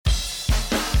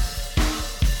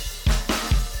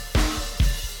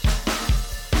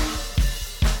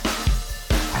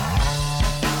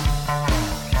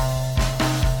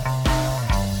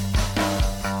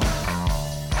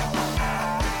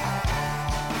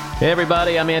Hey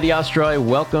everybody, I'm Andy Ostroy.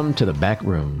 Welcome to the back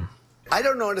room. I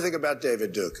don't know anything about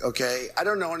David Duke, okay? I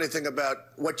don't know anything about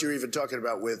what you're even talking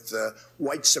about with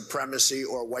white supremacy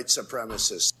or white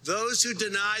supremacists. Those who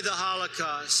deny the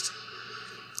Holocaust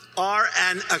are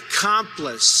an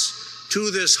accomplice to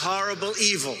this horrible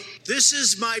evil. This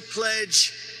is my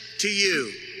pledge to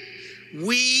you.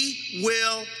 We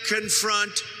will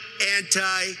confront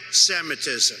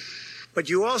anti-Semitism. But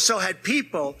you also had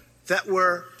people that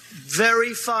were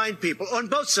very fine people on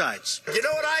both sides. You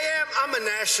know what I am? I'm a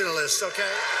nationalist, okay?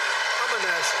 I'm a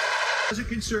nationalist. Does it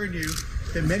concern you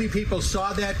that many people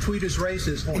saw that tweet as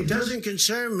racist? It doesn't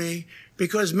concern me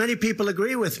because many people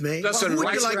agree with me. Listen, what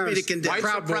would you like me to condemn?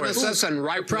 Proud Boys and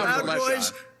Proud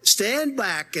Boys, stand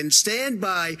back and stand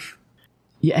by.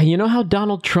 Yeah, and you know how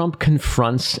Donald Trump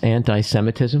confronts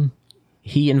anti-Semitism?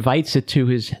 He invites it to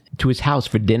his house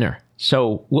for dinner.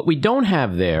 So what we don't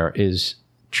have there is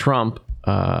Trump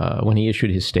when he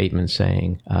issued his statement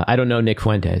saying, I don't know Nick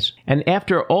Fuentes. And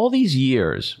after all these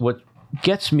years, what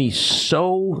gets me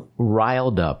so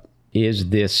riled up is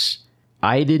this,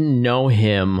 I didn't know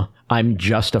him, I'm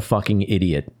just a fucking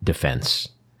idiot defense.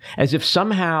 As if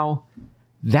somehow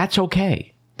that's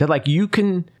okay. That like you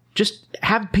can just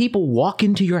have people walk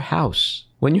into your house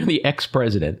when you're the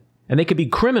ex-president. And they could be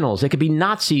criminals, they could be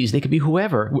Nazis, they could be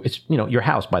whoever. It's, you know, your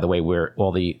house, by the way, where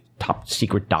all the top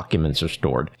secret documents are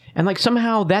stored. And like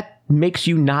somehow that makes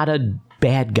you not a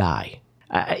bad guy.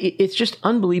 It's just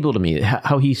unbelievable to me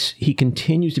how he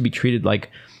continues to be treated like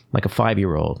a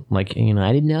 5-year-old. Like, you know,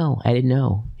 I didn't know. He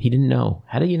didn't know.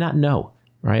 How do you not know?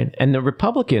 Right? And the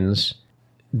Republicans,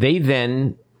 they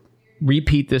then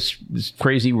repeat this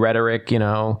crazy rhetoric, you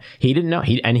know. He didn't know.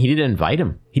 He didn't invite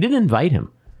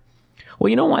him. Well,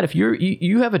 you know what? If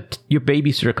you have your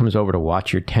babysitter comes over to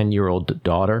watch your 10-year-old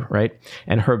daughter, right?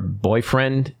 And her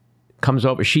boyfriend comes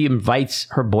over. She invites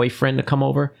her boyfriend to come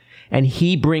over, and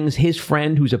he brings his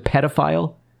friend who's a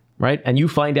pedophile, right? And you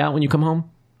find out when you come home.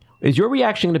 Is your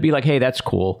reaction going to be like, hey, that's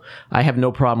cool. I have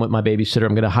no problem with my babysitter.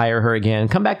 I'm going to hire her again.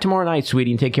 Come back tomorrow night, sweetie,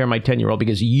 and take care of my 10-year-old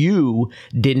because you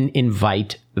didn't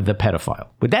invite the pedophile.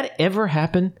 Would that ever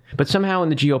happen? But somehow in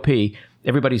the GOP,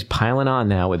 everybody's piling on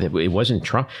now with it. It wasn't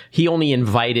Trump. He only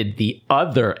invited the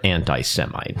other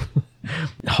anti-Semite,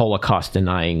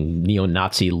 Holocaust-denying,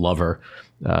 neo-Nazi lover,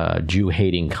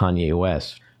 Jew-hating Kanye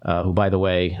West, who, by the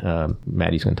way,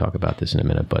 Maddie's going to talk about this in a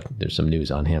minute, but there's some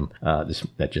news on him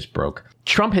that just broke.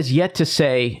 Trump has yet to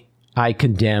say, I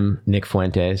condemn Nick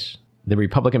Fuentes. The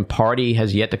Republican Party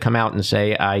has yet to come out and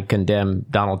say, I condemn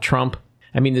Donald Trump.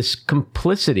 I mean, this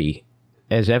complicity,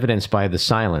 as evidenced by the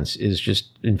silence, is just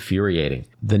infuriating.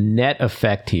 The net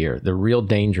effect here, the real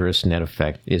dangerous net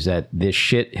effect, is that this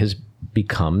shit has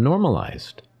become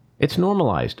normalized. It's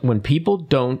normalized. When people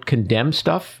don't condemn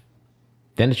stuff,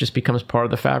 then it just becomes part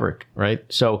of the fabric, right?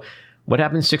 So what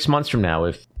happens 6 months from now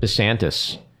if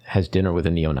DeSantis has dinner with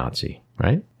a neo-Nazi,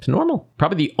 right? It's normal.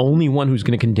 Probably the only one who's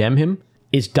going to condemn him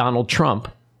is Donald Trump,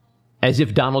 as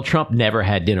if Donald Trump never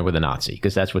had dinner with a Nazi,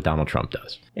 because that's what Donald Trump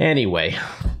does. Anyway,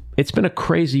 it's been a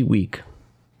crazy week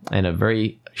and a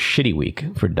very shitty week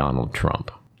for Donald Trump.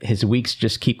 His weeks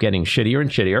just keep getting shittier and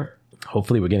shittier.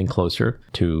 Hopefully we're getting closer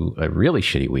to a really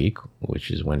shitty week, which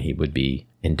is when he would be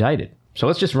indicted. So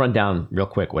let's just run down real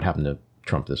quick what happened to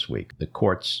Trump this week. The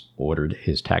courts ordered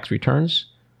his tax returns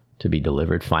to be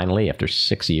delivered finally after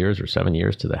 6 years or 7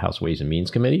 years to the House Ways and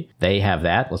Means Committee. They have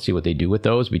that. Let's see what they do with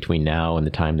those between now and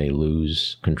the time they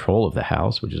lose control of the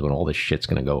House, which is when all this shit's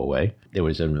going to go away. There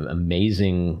was an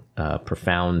amazing,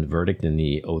 profound verdict in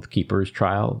the Oath Keepers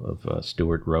trial of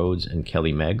Stuart Rhodes and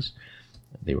Kelly Meggs.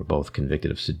 They were both convicted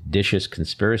of seditious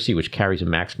conspiracy, which carries a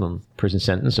maximum prison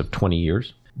sentence of 20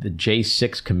 years. The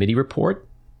J6 committee report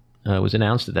was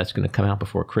announced that that's going to come out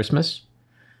before Christmas.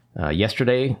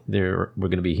 Yesterday, we're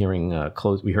going to be hearing,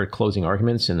 we heard closing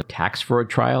arguments in the tax fraud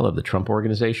trial of the Trump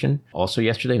Organization. Also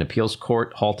yesterday, an appeals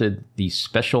court halted the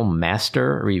special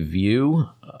master review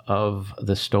of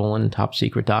the stolen top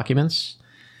secret documents.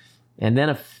 And then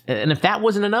if that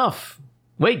wasn't enough,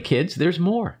 wait, kids, there's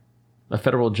more. A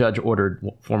federal judge ordered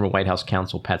former White House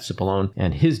counsel Pat Cipollone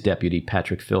and his deputy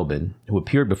Patrick Philbin, who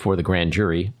appeared before the grand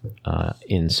jury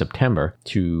in September,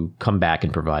 to come back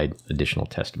and provide additional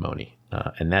testimony.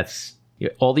 And that's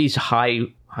all these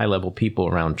high-level people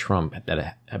around Trump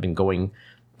that have been going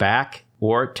back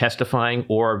or testifying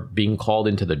or being called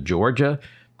into the Georgia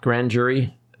grand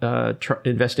jury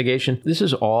investigation. This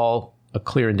is all a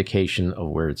clear indication of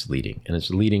where it's leading, and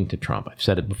it's leading to Trump. I've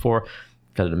said it before.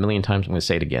 Said it a million times. I'm going to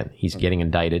say it again. He's getting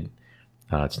indicted.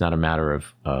 It's not a matter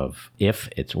of if,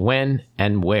 it's when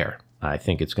and where. I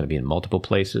think it's going to be in multiple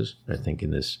places. I think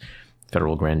in this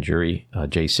federal grand jury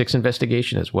J6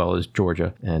 investigation, as well as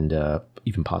Georgia and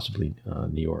even possibly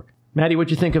New York. Maddie,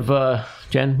 what'd you think of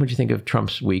Jen? What'd you think of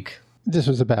Trump's week? This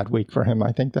was a bad week for him.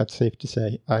 I think that's safe to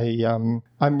say. I'm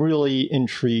really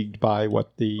intrigued by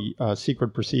what the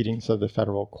secret proceedings of the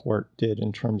federal court did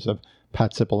in terms of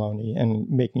Pat Cipollone and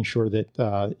making sure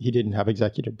that he didn't have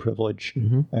executive privilege.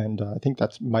 And I think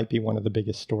that might be one of the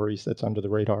biggest stories that's under the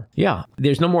radar. Yeah,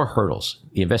 there's no more hurdles.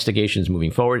 The investigation's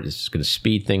moving forward. It's going to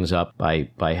speed things up by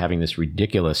having this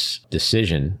ridiculous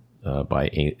decision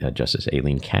by Justice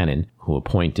Aileen Cannon, who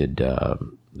appointed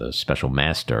the special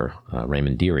master,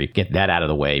 Raymond Dearie. Get that out of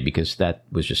the way because that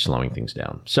was just slowing things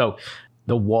down. So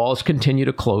the walls continue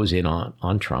to close in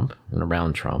on Trump and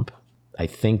around Trump. I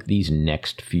think these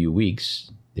next few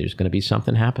weeks, there's going to be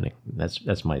something happening.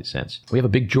 That's my sense. We have a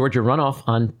big Georgia runoff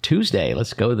on Tuesday.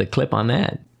 Let's go to the clip on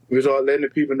that. We was all letting the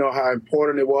people know how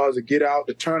important it was to get out,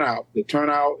 to turn out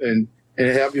and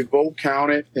have your vote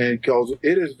counted. And because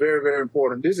it is very, very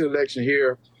important. This election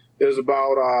here is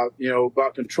about,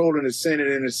 about controlling the Senate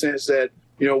in the sense that,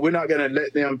 we're not going to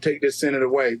let them take this Senate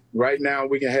away. Right now,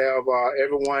 we can have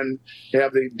everyone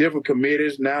have the different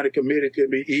committees. Now the committee could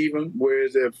be even,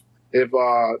 whereas if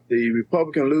the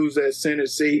Republican lose that Senate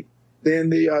seat, then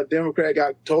the Democrat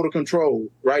got total control.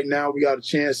 Right now, we got a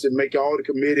chance to make all the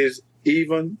committees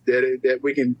even, that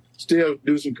we can still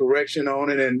do some correction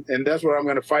on it, and that's what I'm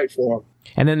going to fight for.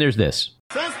 And then there's this.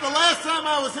 Since the last time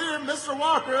I was here, Mr.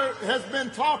 Walker has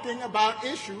been talking about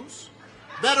issues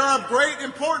that are of great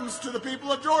importance to the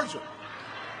people of Georgia,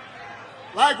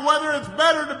 like whether it's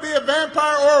better to be a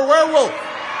vampire or a werewolf.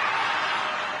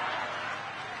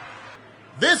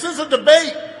 This is a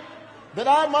debate that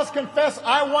I must confess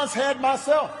I once had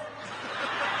myself.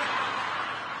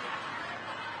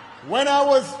 When I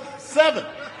was 7.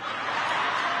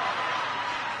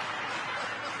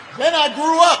 Then I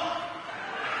grew up.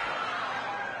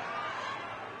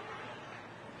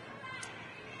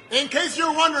 In case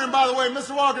you're wondering, by the way,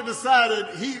 Mr. Walker decided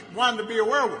he wanted to be a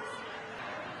werewolf,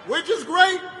 which is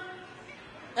great.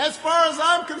 As far as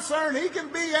I'm concerned, he can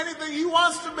be anything he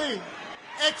wants to be,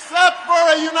 except for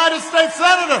a United States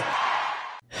Senator.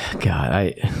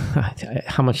 God,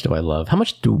 how much do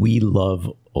we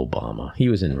love Obama? He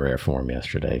was in rare form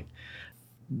yesterday.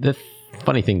 The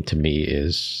funny thing to me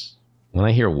is when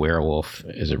I hear werewolf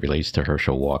as it relates to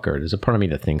Herschel Walker, there's a part of me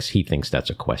that thinks he thinks that's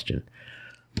a question.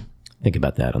 Think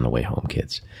about that on the way home,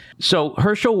 kids. So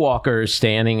Herschel Walker is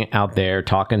standing out there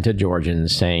talking to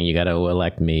Georgians saying, you got to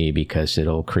elect me because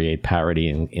it'll create parity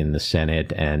in the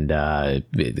Senate and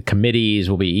the committees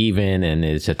will be even and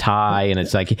it's a tie. And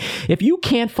it's like, if you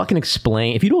can't fucking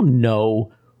explain, if you don't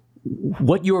know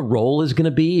what your role is going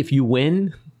to be if you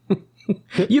win,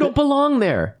 you don't belong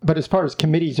there. But as far as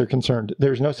committees are concerned,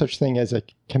 there's no such thing as a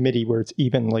committee where it's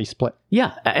evenly split.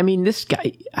 Yeah. I mean, this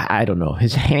guy, I don't know.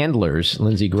 His handlers,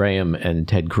 Lindsey Graham and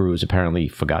Ted Cruz, apparently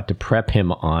forgot to prep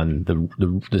him on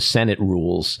the Senate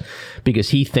rules because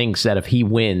he thinks that if he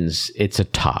wins, it's a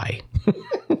tie.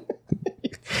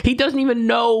 He doesn't even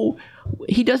know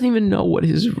what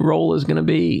his role is going to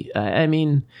be. I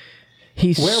mean,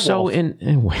 he's werewolf.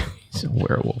 He's a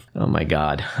werewolf. Oh, my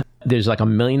God. There's like 1.5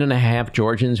 million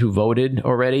Georgians who voted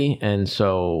already. And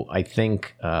so I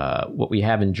think what we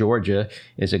have in Georgia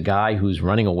is a guy who's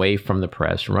running away from the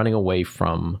press, running away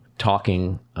from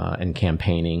talking and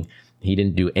campaigning. He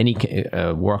didn't do any,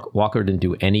 Walker didn't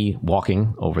do any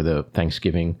walking over the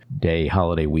Thanksgiving Day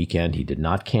holiday weekend. He did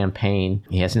not campaign.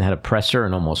 He hasn't had a presser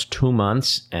in almost 2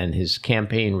 months. And his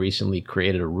campaign recently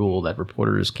created a rule that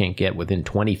reporters can't get within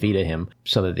 20 feet of him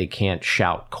so that they can't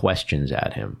shout questions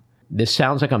at him. This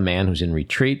sounds like a man who's in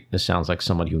retreat. This sounds like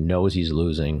somebody who knows he's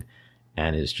losing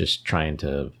and is just trying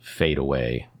to fade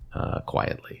away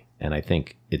quietly. And I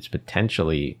think it's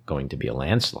potentially going to be a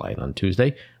landslide on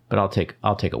Tuesday, but I'll take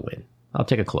a win. I'll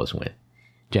take a close win.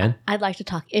 Jen? I'd like to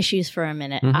talk issues for a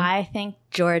minute. Mm-hmm. I think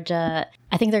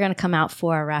they're going to come out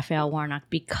for Raphael Warnock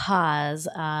because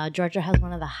Georgia has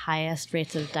one of the highest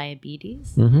rates of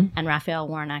diabetes. Mm-hmm. And Raphael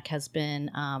Warnock has been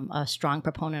a strong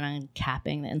proponent on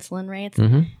capping the insulin rates.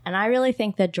 Mm-hmm. And I really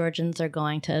think that Georgians are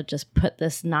going to just put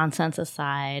this nonsense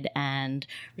aside and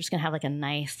we're just going to have like a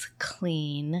nice,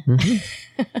 clean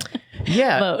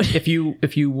yeah. vote. If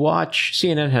you watch,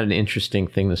 CNN had an interesting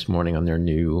thing this morning on their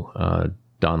new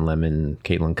Don Lemon,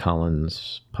 Caitlin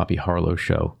Collins, Poppy Harlow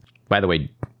show. By the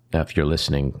way, if you're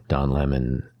listening, Don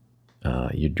Lemon,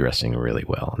 you're dressing really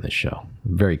well on this show.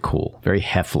 Very cool, very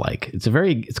hef-like. It's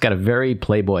got a very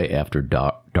Playboy After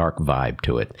Dark vibe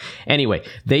to it. Anyway,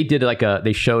 they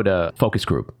showed a focus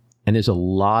group, and there's a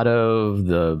lot of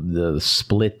the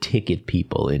split ticket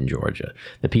people in Georgia.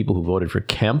 The people who voted for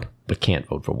Kemp but can't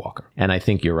vote for Walker. And I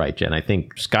think you're right, Jen. I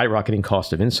think skyrocketing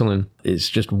cost of insulin is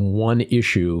just one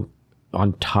issue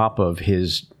on top of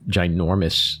his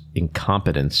ginormous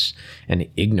incompetence and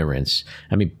ignorance.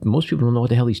 I mean, most people don't know what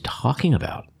the hell he's talking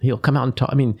about. He'll come out and talk.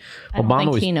 I mean, I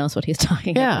don't think he knows what he's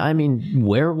talking about. Yeah, I mean,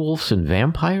 werewolves and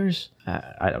vampires?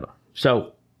 I don't know.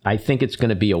 So I think it's going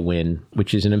to be a win,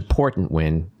 which is an important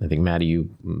win. I think, Maddie, you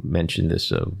mentioned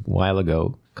this a while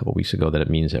ago, a couple of weeks ago, that it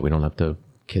means that we don't have to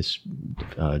kiss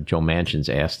Joe Manchin's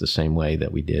ass the same way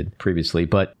that we did previously.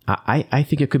 But I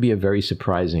think it could be a very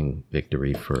surprising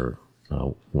victory for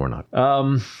Warnock.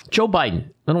 Joe Biden.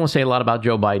 I don't want to say a lot about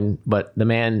Joe Biden, but the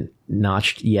man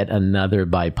notched yet another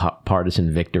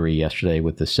bipartisan victory yesterday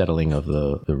with the settling of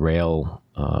the rail,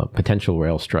 potential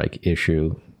rail strike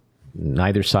issue.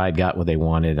 Neither side got what they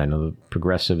wanted. I know the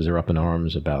progressives are up in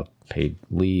arms about paid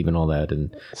leave and all that.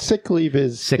 And sick leave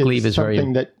is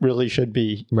something that really should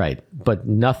be right. But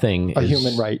nothing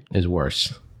human right is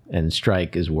worse. And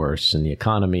strike is worse, and the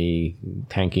economy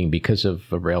tanking because of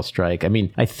a rail strike. I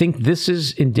mean, I think this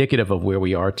is indicative of where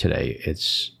we are today.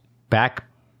 It's back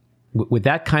with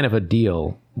that kind of a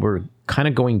deal. We're kind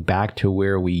of going back to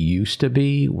where we used to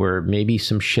be, where maybe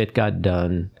some shit got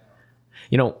done.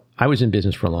 You know, I was in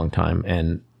business for a long time,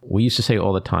 and we used to say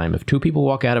all the time, if two people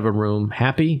walk out of a room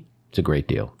happy, it's a great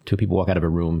deal. Two people walk out of a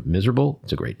room miserable,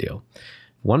 it's a great deal.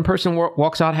 One person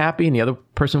walks out happy and the other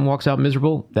person walks out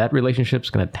miserable, that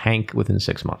relationship's going to tank within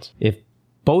 6 months. If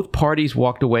both parties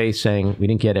walked away saying we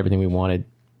didn't get everything we wanted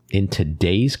in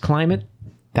today's climate,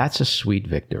 that's a sweet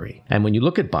victory. And when you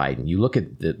look at Biden, you look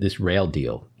at this rail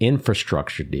deal,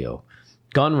 infrastructure deal,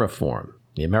 gun reform,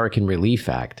 the American Relief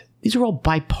Act, these are all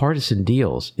bipartisan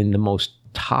deals in the most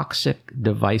toxic,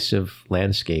 divisive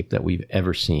landscape that we've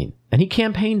ever seen. And he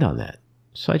campaigned on that.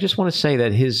 So I just want to say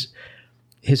that his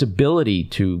ability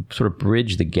to sort of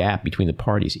bridge the gap between the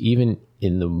parties, even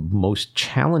in the most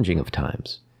challenging of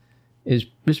times, is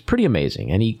pretty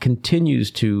amazing. And he continues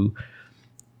to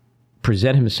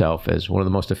present himself as one of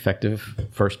the most effective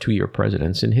first 2-year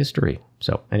presidents in history.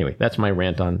 So anyway, that's my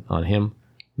rant on him.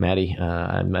 Maddie,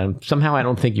 somehow I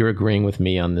don't think you're agreeing with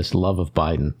me on this love of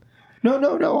Biden.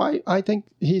 No. I think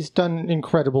he's done an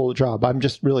incredible job. I'm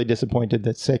just really disappointed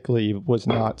that sick leave was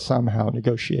not somehow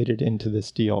negotiated into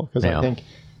this deal, because I think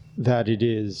that it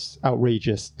is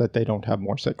outrageous that they don't have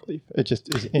more sick leave. It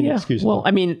just is inexcusable. Well,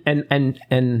 I mean,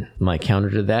 and my counter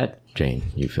to that, Jane,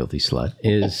 you filthy slut,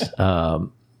 is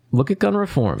look at gun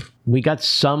reform. We got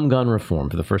some gun reform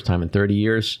for the first time in 30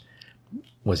 years.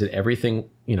 Was it everything,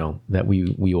 that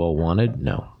we all wanted?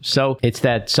 No. So it's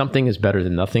that something is better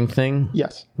than nothing thing.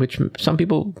 Yes. Which some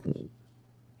people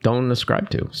don't ascribe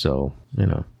to. So,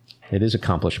 it is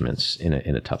accomplishments in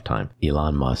a tough time.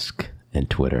 Elon Musk and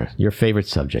Twitter. Your favorite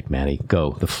subject, Maddie.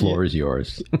 Go. The floor is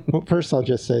yours. Well, first I'll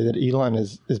just say that Elon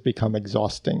has become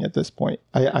exhausting at this point.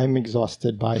 I'm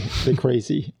exhausted by the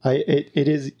crazy. It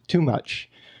is too much.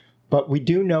 But we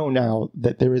do know now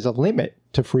that there is a limit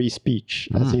to free speech,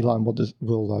 as Elon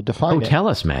will define it. Tell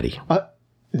us, Maddie.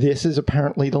 This is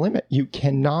apparently the limit. You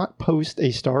cannot post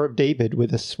a Star of David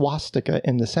with a swastika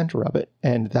in the center of it,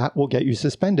 and that will get you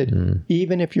suspended,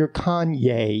 even if you're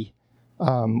Kanye,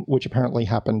 which apparently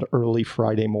happened early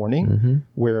Friday morning,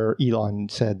 where Elon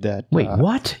said that... Wait,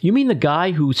 what? You mean the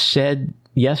guy who said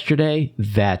yesterday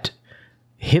that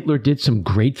Hitler did some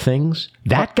great things?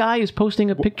 That guy is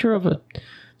posting a picture of a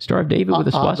Star of David with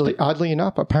a swastika? Oddly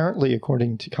enough, apparently,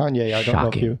 according to Kanye, I don't know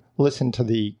if you listened to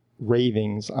the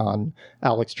ravings on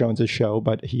Alex Jones's show,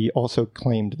 but he also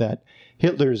claimed that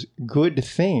Hitler's good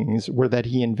things were that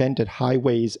he invented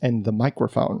highways and the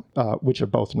microphone, which are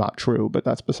both not true, but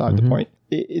that's beside the point.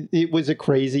 It was a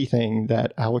crazy thing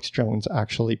that Alex Jones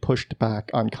actually pushed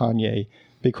back on Kanye,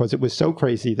 because it was so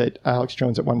crazy that Alex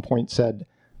Jones at one point said,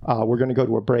 we're going to go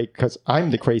to a break because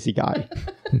I'm the crazy guy.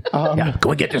 Go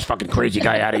and get this fucking crazy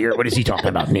guy out of here. What is he talking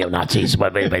about? Neo-Nazis,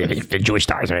 the Jewish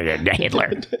stars,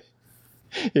 Hitler.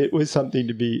 It was something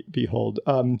to behold.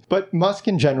 But Musk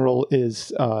in general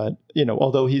is,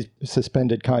 although he's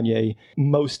suspended Kanye,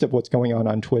 most of what's going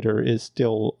on Twitter is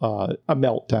still a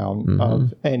meltdown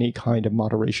of any kind of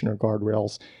moderation or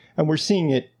guardrails. And we're seeing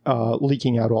it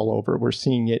leaking out all over. We're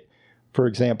seeing it, for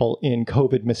example, in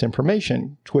COVID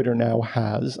misinformation. Twitter now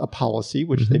has a policy,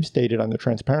 which they've stated on the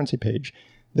transparency page,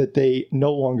 that they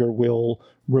no longer will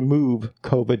remove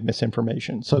COVID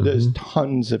misinformation. So there's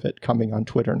tons of it coming on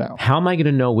Twitter now. How am I going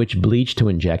to know which bleach to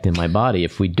inject in my body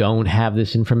if we don't have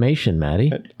this information,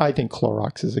 Maddie? I think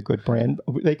Clorox is a good brand.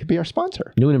 They could be our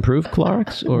sponsor. New and improved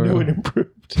Clorox? Or New and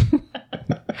improved.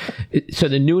 So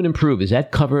the new and improved, does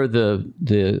that cover the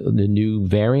new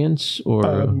variants?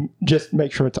 Or just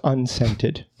make sure it's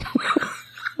unscented.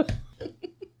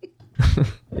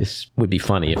 This would be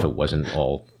funny if it wasn't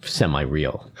all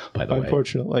semi-real, by the way.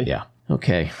 Unfortunately. Yeah.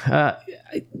 Okay.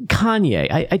 Kanye,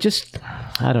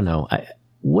 I don't know.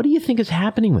 What do you think is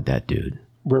happening with that dude?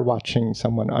 We're watching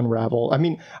someone unravel. I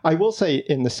mean, I will say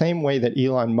in the same way that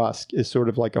Elon Musk is sort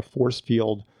of like a force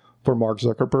field for Mark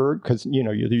Zuckerberg, because, you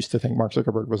know, you used to think Mark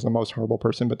Zuckerberg was the most horrible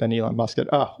person, but then Elon Musk said,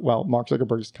 Mark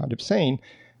Zuckerberg is kind of sane.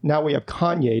 Now we have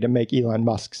Kanye to make Elon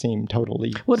Musk seem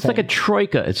totally Well, it's sane. like a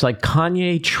troika. It's like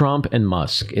Kanye, Trump, and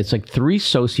Musk. It's like three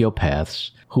sociopaths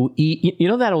who eat, you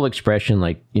know that old expression,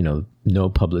 like, you know, no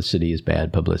publicity is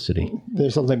bad publicity?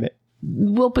 There's a limit.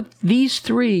 Well, but these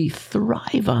three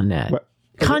thrive on that. What?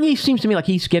 Kanye seems to me like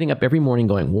he's getting up every morning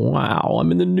going, wow,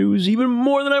 I'm in the news even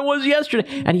more than I was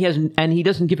yesterday. And he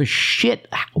doesn't give a shit.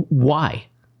 Why?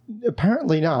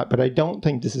 Apparently not, but I don't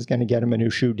think this is going to get him a new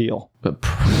shoe deal.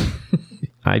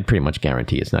 I pretty much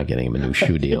guarantee it's not getting him a new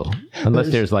shoe deal, unless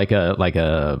there's like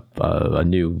a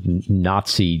new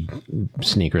Nazi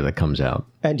sneaker that comes out.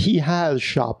 And he has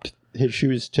shopped his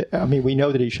shoes to, I mean, we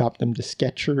know that he shopped them to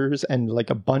Skechers and like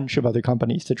a bunch of other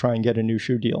companies to try and get a new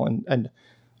shoe deal. And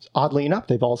oddly enough,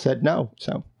 they've all said no.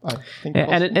 So I think,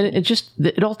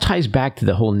 it all ties back to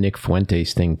the whole Nick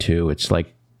Fuentes thing too. It's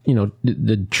like, you know,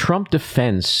 the Trump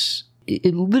defense.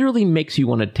 It literally makes you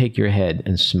want to take your head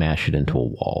and smash it into a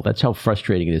wall. That's how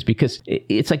frustrating it is, because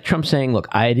it's like Trump saying, look,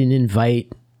 I didn't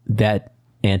invite that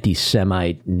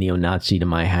anti-Semite neo-Nazi to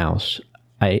my house.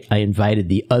 I invited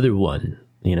the other one,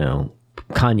 you know,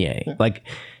 Kanye. Like,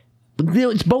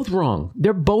 it's both wrong.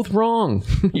 They're both wrong.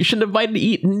 You shouldn't have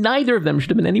invited neither of them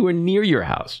should have been anywhere near your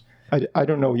house. I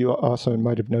don't know. You also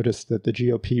might have noticed that the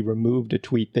GOP removed a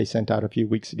tweet they sent out a few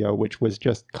weeks ago, which was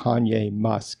just Kanye,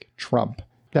 Musk, Trump.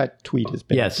 That tweet has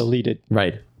been deleted.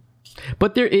 Right.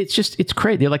 But it's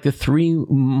crazy. They're like the three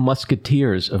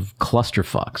musketeers of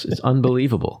clusterfucks. It's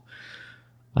unbelievable.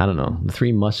 I don't know. The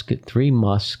three Musk. You're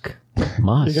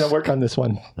going to work on this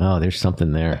one. Oh, there's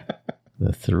something there.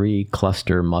 The three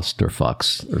cluster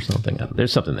musterfucks or something.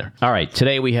 There's something there. All right.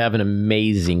 Today we have an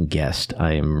amazing guest.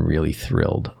 I am really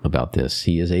thrilled about this.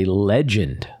 He is a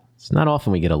legend. It's not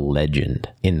often we get a legend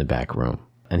in the back room.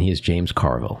 And he is James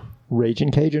Carville.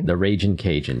 Ragin' Cajun? The Ragin'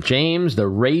 Cajun. James, the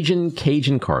Ragin'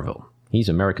 Cajun Carville. He's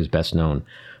America's best known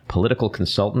political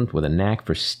consultant with a knack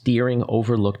for steering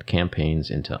overlooked campaigns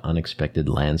into unexpected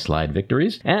landslide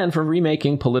victories and for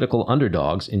remaking political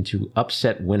underdogs into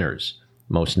upset winners,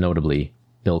 most notably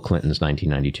Bill Clinton's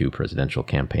 1992 presidential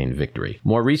campaign victory.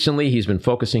 More recently, he's been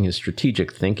focusing his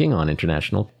strategic thinking on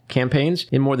international campaigns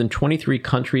in more than 23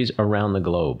 countries around the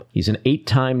globe. He's an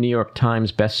 8-time New York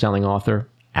Times bestselling author,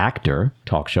 actor,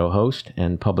 talk show host,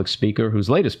 and public speaker whose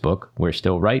latest book, We're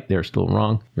Still Right, They're Still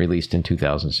Wrong, released in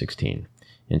 2016.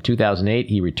 In 2008,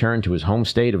 he returned to his home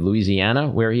state of Louisiana,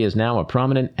 where he is now a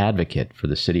prominent advocate for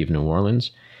the city of New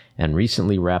Orleans, and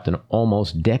recently wrapped an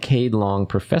almost decade-long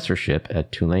professorship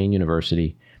at Tulane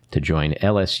University to join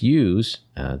LSU's,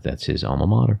 that's his alma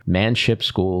mater, Manship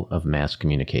School of Mass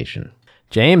Communication.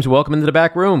 James, welcome into the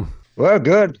back room. Well,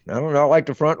 good. I don't know. I like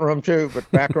the front room too, but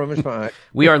back room is fine.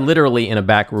 We are literally in a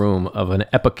back room of an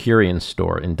Epicurean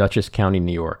store in Dutchess County,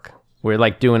 New York. We're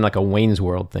like doing like a Wayne's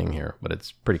World thing here, but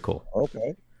it's pretty cool.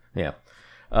 Okay. Yeah.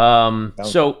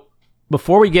 So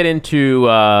before we get into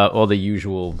all the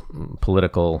usual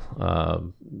political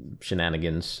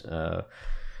shenanigans,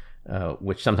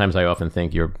 which sometimes I often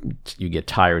think you get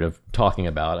tired of talking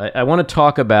about, I want to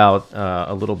talk about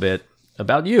a little bit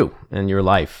about you and your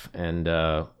life, and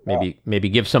maybe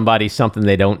give somebody something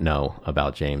they don't know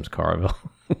about James Carville.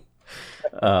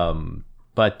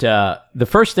 But the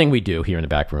first thing we do here in the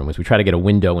back room is we try to get a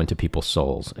window into people's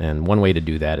souls, and one way to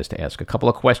do that is to ask a couple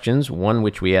of questions, one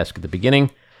which we ask at the beginning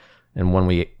and one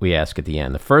we ask at the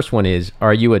end. The first one is,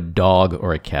 are you a dog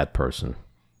or a cat person?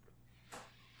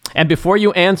 And before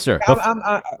you answer,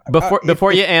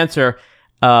 before you answer,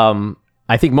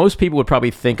 I think most people would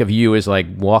probably think of you as like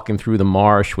walking through the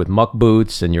marsh with muck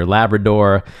boots and your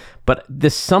Labrador. But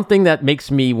there's something that makes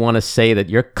me want to say that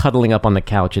you're cuddling up on the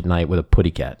couch at night with a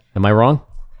putty cat. Am I wrong?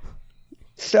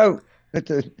 So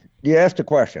you asked a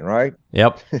question, right?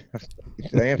 Yep.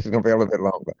 The answer's going to be a little bit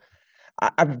longer.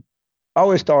 I've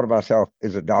always thought of myself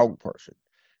as a dog person.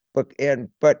 But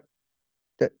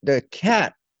the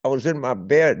cat, I was in my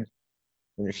bed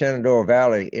in the Shenandoah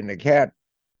Valley, and the cat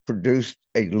produced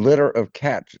a litter of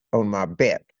cats on my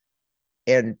bed.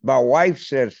 And my wife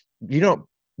says, you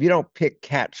don't pick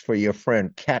cats for your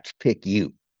friend, cats pick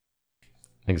you.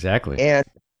 Exactly. And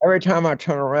every time I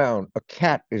turn around, a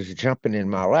cat is jumping in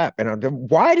my lap. And I'm thinking,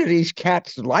 why do these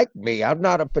cats like me? I'm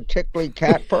not a particularly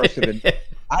cat person.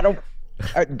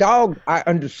 And dog, I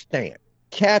understand.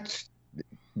 Cats,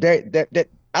 I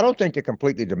don't think they're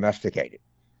completely domesticated.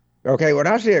 Okay, when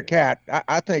I see a cat,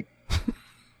 I think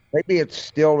maybe it's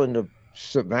still in the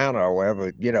savannah or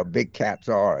wherever, big cats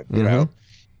are,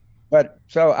 But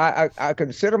so I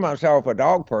consider myself a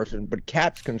dog person, but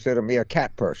cats consider me a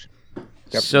cat person.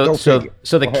 So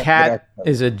the cat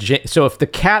is so if the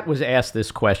cat was asked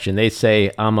this question, they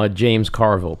say I'm a James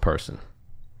Carville person.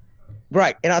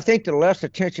 Right, and I think the less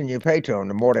attention you pay to them,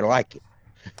 the more they like you.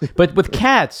 But with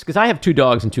cats, because I have 2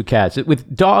 dogs and 2 cats,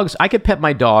 with dogs, I could pet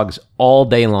my dogs all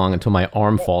day long until my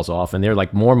arm falls off, and they're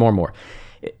like more.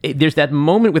 There's that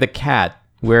moment with a cat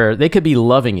where they could be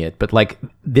loving it, but like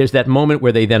there's that moment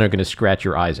where they then are going to scratch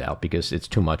your eyes out because it's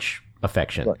too much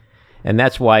affection. Right. And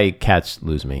that's why cats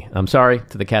lose me. I'm sorry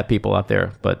to the cat people out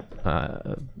there, but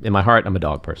in my heart, I'm a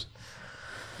dog person.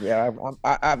 Yeah,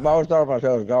 I've always thought of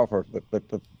myself as a dog person, but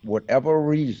for whatever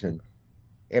reason,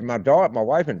 and my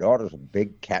wife and daughters are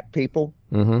big cat people.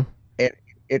 Mm-hmm.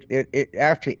 It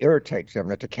actually irritates them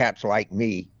that the cats like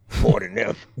me more than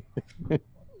them.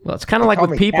 Well, it's kind of like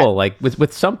with people, like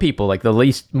with some people, like the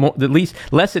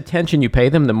less attention you pay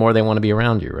them, the more they want to be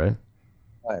around you, right?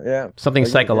 Yeah. Something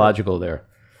psychological there.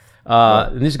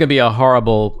 And this is going to be a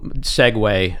horrible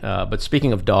segue, but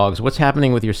speaking of dogs, what's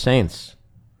happening with your Saints?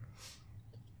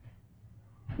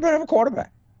 We don't have a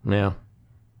quarterback. Yeah.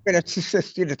 I mean, it's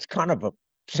just it's kind of a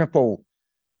simple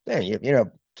thing.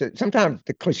 Sometimes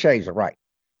the cliches are right.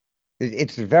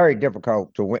 It's very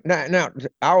difficult to win. Now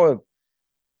our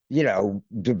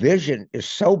division is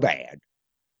so bad.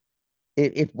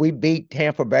 If we beat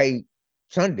Tampa Bay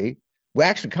Sunday, we're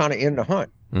actually kind of in the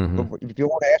hunt. Mm-hmm. But if you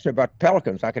want to ask me about the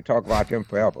Pelicans, I could talk about them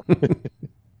forever.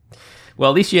 Well,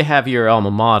 at least you have your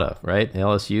alma mater, right?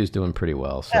 LSU is doing pretty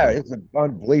well. So. Yeah, it's an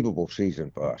unbelievable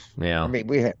season for us. Yeah. I mean,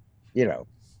 we had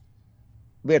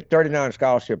 39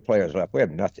 scholarship players left. We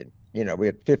have nothing. We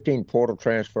had 15 portal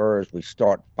transfers. We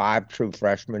start 5 true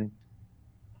freshmen.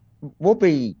 We'll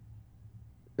be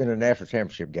in a national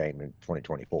championship game in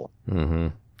 2024. Mm-hmm.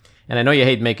 And I know you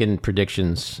hate making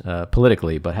predictions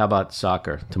politically, but how about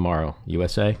soccer tomorrow?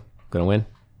 USA going to win?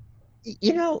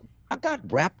 I got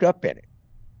wrapped up in it.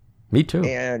 Me too.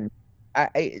 And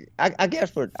I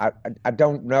guess I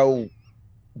don't know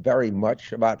very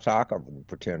much about soccer. I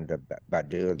pretend that I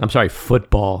do. I'm sorry,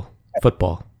 football.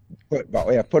 Football,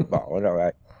 yeah, football. All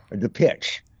right. The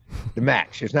pitch, the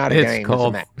match. It's not a game.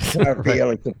 Called... It's a match. It's not a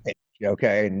field. It's a pitch.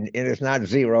 Okay, and it's not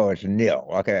 0. It's 0.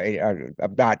 Okay,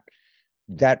 I'm not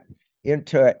that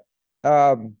into it.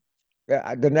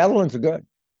 The Netherlands are good.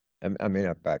 I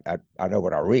mean, I know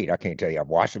what I read. I can't tell you I've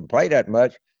watched them play that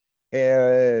much.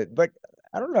 But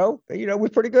I don't know. We're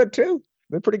pretty good too.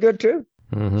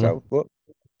 Mm-hmm. So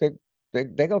they're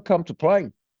gonna come to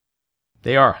play.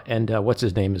 They are, and what's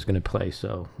his name is going to play.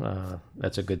 So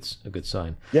that's a good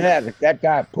sign. Yeah, that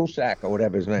guy Pusak or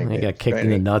whatever his name. He got kicked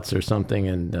in the nuts or something,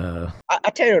 and I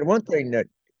tell you one thing that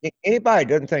anybody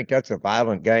doesn't think that's a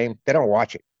violent game, they don't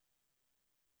watch it.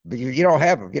 But you don't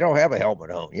have a helmet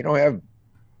on. You don't have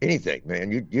anything,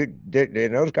 man. You did,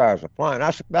 and those guys are flying.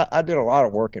 I did a lot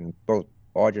of work in both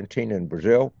Argentina and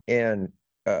Brazil, and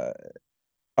I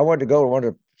wanted to go to one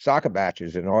of the soccer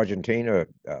matches in Argentina.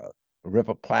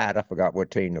 River Plate, I forgot what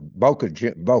team, Boca,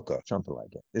 something like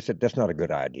that. They said that's not a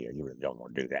good idea. You really don't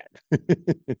want to do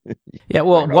that. Yeah,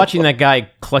 well, watching that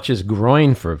guy clutch his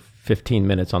groin for 15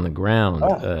 minutes on the ground,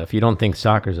 if you don't think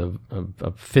soccer's a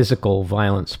physical,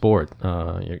 violent sport,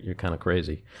 you're kind of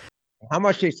crazy. How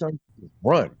much these things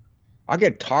run? I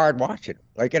get tired watching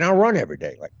them. And I run every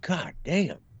day. God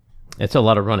damn. It's a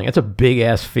lot of running. It's a big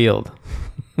ass field.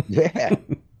 Yeah.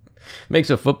 Makes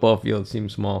a football field seem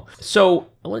small. So,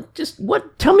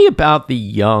 tell me about the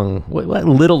young, what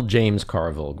little James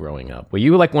Carville growing up. Were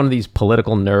you like one of these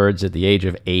political nerds at the age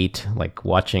of 8, like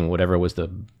watching whatever was the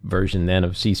version then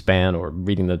of C-SPAN or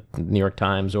reading the New York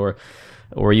Times, or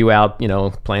were you out,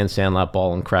 playing sandlot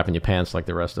ball and crapping your pants like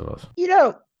the rest of us?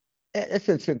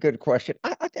 It's a good question.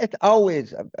 It's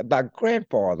always, my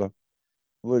grandfather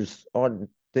was on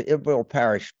the Iberville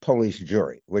Parish Police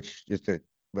Jury, which is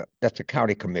that's a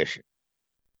county commission.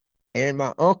 And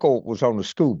my uncle was on the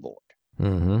school board.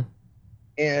 Mm-hmm.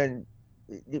 And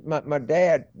my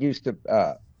dad used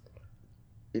to,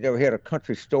 he had a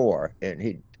country store, and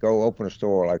he'd go open a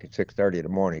store like at 6:30 in the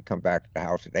morning, he'd come back to the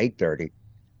house at 8:30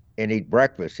 and eat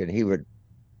breakfast, and he would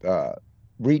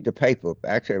read the paper.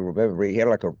 Actually, I remember he had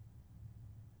like a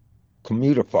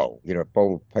commuter fold,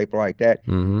 fold paper like that.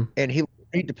 Mm-hmm. And he would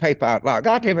read the paper out loud.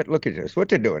 God damn it, look at this. What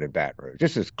they're doing in Baton Rouge.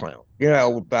 This is clown.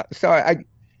 So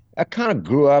I kind of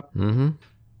grew up. Mm-hmm.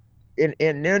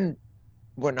 And then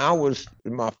when I was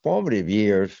in my formative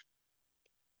years,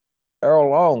 Earl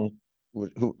Long,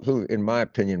 who in my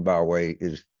opinion, by the way,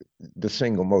 is the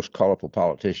single most colorful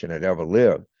politician that ever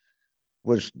lived,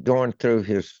 was going through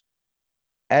his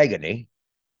agony,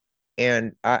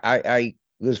 and I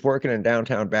was working in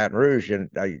downtown Baton Rouge, and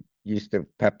I used to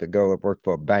have to go and work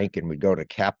for a bank, and we'd go to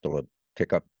Capitol and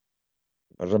pick up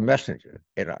as a messenger,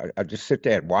 and I just sit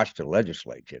there and watch the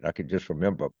legislature, and I could just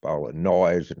remember all the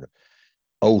noise and the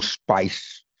Old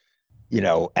Spice,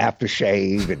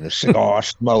 aftershave and the cigar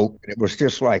smoke. And it was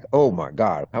just like, oh my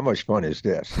God, how much fun is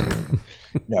this? And,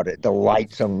 the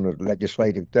lights on the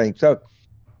legislative thing. So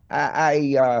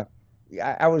I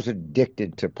was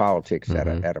addicted to politics at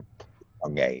a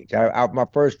young age. My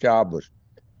first job was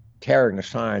tearing the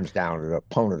signs down at an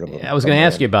opponent of I was going to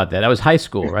ask you about that. That was high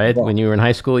school, right? When you were in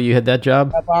high school, you had that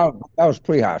job? That was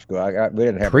pre-high school. We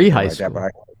didn't have pre-high like school.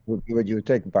 That, but you would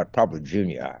think about probably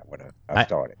junior high when I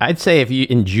started. I'd say if you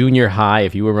in junior high,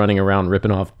 if you were running around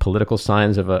ripping off political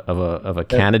signs of a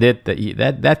candidate,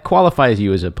 that qualifies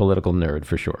you as a political nerd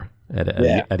for sure at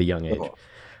a young age.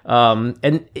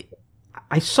 And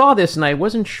I saw this and I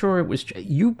wasn't sure it was.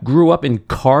 You grew up in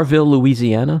Carville,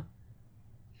 Louisiana.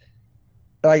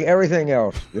 Like everything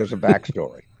else, there's a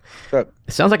backstory. So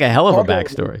it sounds like a hell of a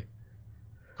backstory.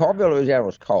 Carville, Louisiana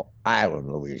was called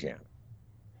Island, Louisiana.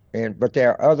 But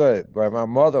there are other, where my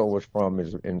mother was from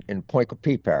is in Point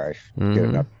Coupee Parish,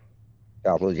 getting up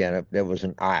South Louisiana, there was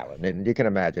an island. And you can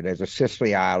imagine there's a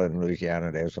Sicily Island in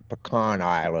Louisiana, there's a Pecan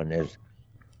Island, there's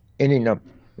any number.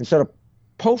 And so the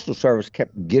Postal Service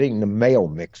kept getting the mail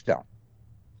mixed up.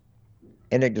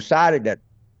 And they decided that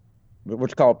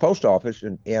what's called post office,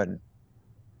 and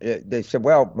they said,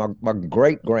 well, my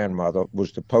great-grandmother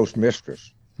was the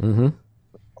postmistress. Mm-hmm.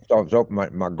 So I was open.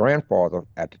 My grandfather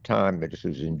at the time, this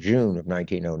was in June of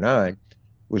 1909,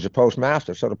 was the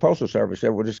postmaster. So the Postal Service said,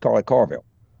 we'll just call it Carville,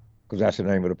 because that's the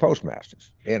name of the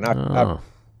postmasters. And I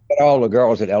all the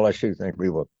girls at LSU think we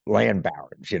were land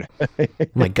barons, Oh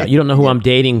my God, you don't know who I'm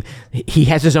dating. He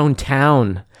has his own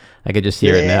town. I could just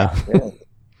hear it now.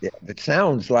 Yeah, it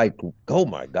sounds like, oh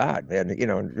my God, man.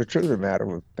 The truth of the matter,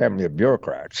 we're a family of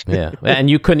bureaucrats. Yeah, and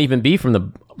you couldn't even be from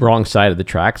the wrong side of the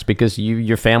tracks because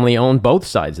your family owned both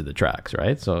sides of the tracks,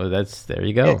 right? So there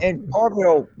you go. And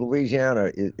Carville,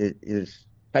 Louisiana is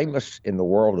famous in the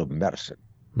world of medicine.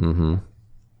 Mm-hmm.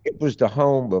 It was the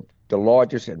home of the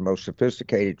largest and most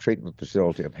sophisticated treatment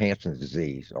facility of Hansen's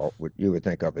disease, or what you would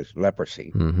think of as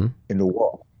leprosy, in the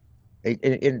world.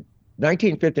 In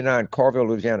 1959, Carville,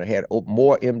 Louisiana had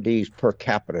more MDs per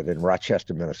capita than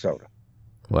Rochester, Minnesota.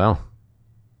 Wow.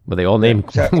 Were they all named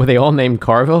Carville? They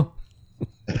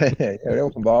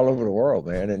were from all over the world,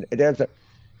 man. And there's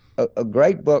a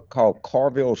great book called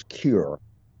Carville's Cure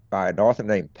by an author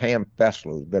named Pam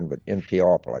Fessler, who's been with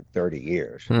NPR for like 30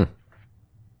 years.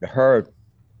 Her,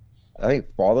 I think,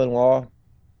 father-in-law,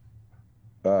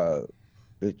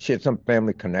 she had some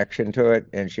family connection to it,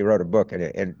 and she wrote a book.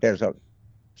 And there's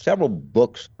several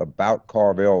books about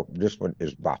Carville. This one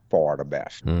is by far the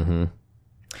best. Mm-hmm.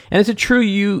 And is it true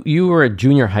you were a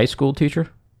junior high school teacher?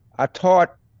 I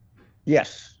taught,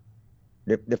 yes.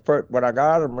 The first, when I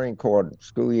got out of the Marine Corps,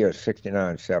 school year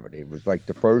 69-70, it was like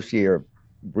the first year of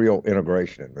real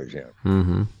integration in Louisiana.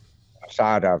 Mm-hmm.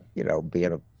 Aside of,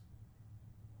 being a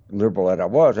liberal that I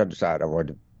was, I decided I wanted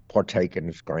to partake in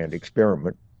this grand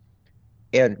experiment.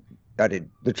 And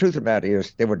the truth of the matter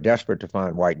is they were desperate to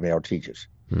find white male teachers.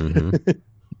 Mm-hmm.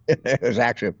 It was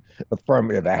actually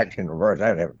affirmative action reverse. I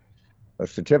didn't have a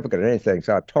certificate or anything,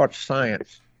 so I taught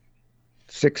science,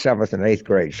 6th, 7th, and 8th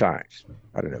grade science.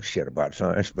 I didn't know shit about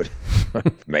science, but I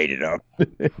made it up.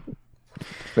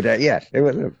 But yes, it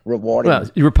was a rewarding. Well,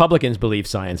 Republicans believe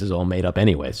science is all made up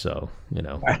anyway, so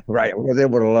Right. Well, they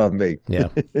would have loved me. Yeah.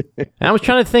 And I was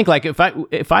trying to think, like,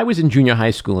 if I was in junior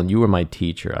high school and you were my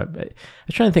teacher, I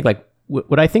was trying to think, like,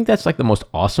 would I think that's like the most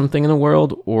awesome thing in the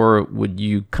world, or would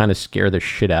you kind of scare the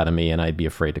shit out of me and I'd be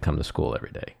afraid to come to school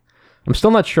every day? I'm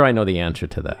still not sure I know the answer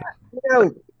to that.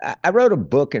 I wrote a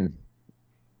book in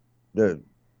the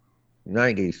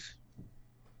 90s,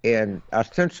 and I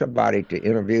sent somebody to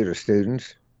interview the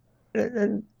students,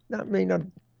 and I mean, I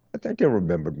think they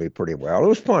remembered me pretty well. It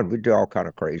was fun. We did all kind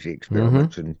of crazy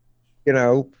experiments, and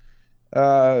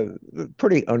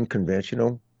pretty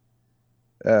unconventional.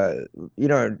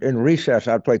 In recess,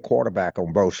 I'd play quarterback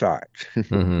on both sides.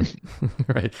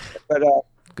 Right. But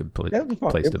good place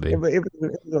to be.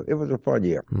 It was a fun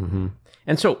year. Mm-hmm.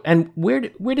 And so, where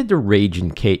did the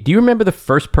Ragin' Cajun? Do you remember the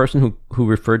first person who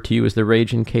referred to you as the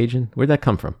Ragin' Cajun? Where'd that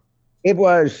come from? It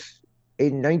was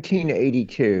in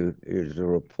 1982. Is a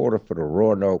reporter for the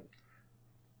Roanoke.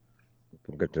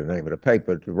 I forget the name of the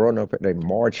paper. The Roanoke named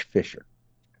Marge Fisher,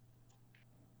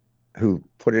 who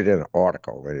put it in an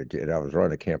article. And I was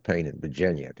running a campaign in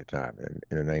Virginia at the time, and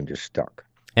the name just stuck.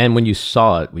 And when you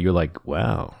saw it, you're like,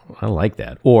 wow, I like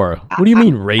that. Or what do you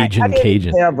mean Raging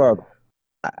Cajun?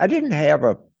 I didn't have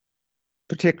a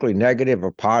particularly negative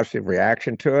or positive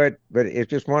reaction to it, but it's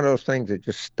just one of those things that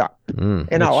just stuck.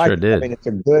 And I like sure it. did. I mean, it's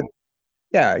a good,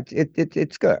 yeah,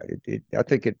 it's good. I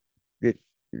think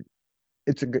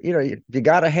it's a good, you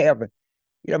got to have,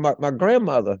 my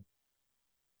grandmother,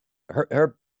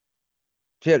 her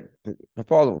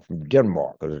father was from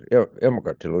Denmark, was an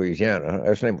immigrant to Louisiana.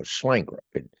 His name was Slanger.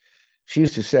 She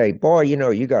used to say, boy,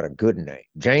 you got a good name.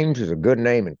 James is a good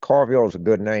name, and Carville is a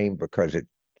good name because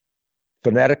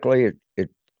phonetically,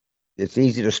 it's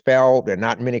easy to spell. There are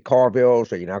not many Carvilles,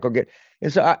 so you're not going to get.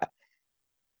 And so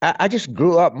I just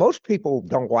grew up. Most people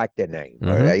don't like their name,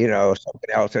 or, something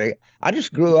else. I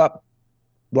just grew up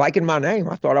liking my name.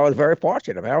 I thought I was very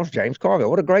fortunate. I mean, I was James Carville.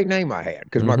 What a great name I had,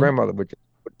 because my grandmother would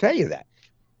tell you that.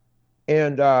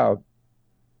 And I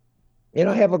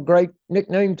have a great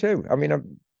nickname too. I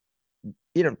mean,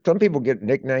 some people get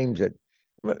nicknames that,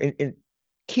 and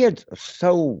kids are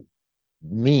so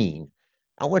mean.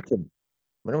 When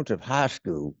I went to high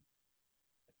school,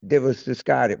 there was this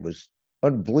guy that was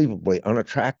unbelievably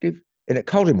unattractive, and it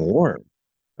called him a worm.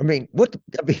 I mean, what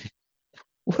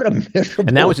a miserable.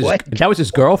 And that was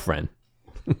his girlfriend.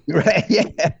 Right?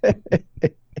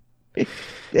 Yeah.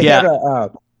 Yeah.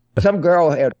 Some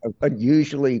girl had an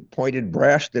unusually pointed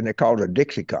breast, and they called her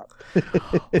Dixie Cup.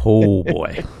 Oh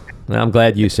boy. I'm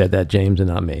glad you said that, James, and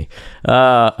not me.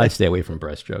 I stay away from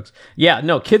breast jokes. Yeah,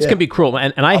 no, kids can be cruel,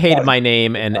 and I hated my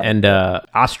name and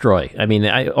Ostroy. I mean,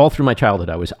 all through my childhood,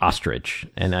 I was Ostrich,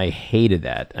 and I hated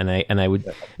that. And I would,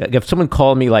 if someone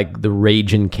called me like the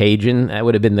Raging Cajun, that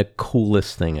would have been the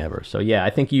coolest thing ever. So yeah, I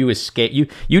think you escaped.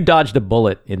 You dodged a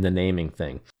bullet in the naming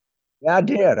thing. Yeah, I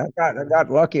did. I got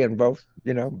lucky in both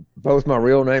my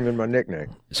real name and my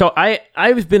nickname. So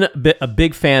I've been a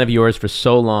big fan of yours for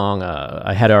so long.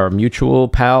 I had our mutual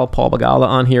pal Paul Bagala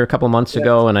on here a couple of months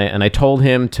ago, and I told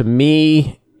him, to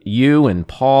me, you and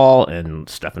Paul and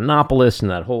Stephanopoulos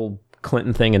and that whole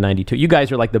Clinton thing in '92, you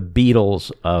guys are like the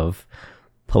Beatles of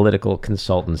political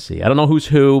consultancy. I don't know who's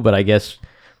who, but I guess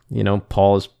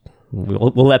Paul is.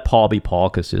 We'll let Paul be Paul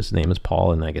because his name is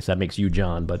Paul, and I guess that makes you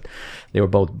John, but they were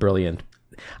both brilliant.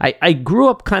 I grew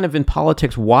up kind of in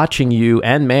politics watching you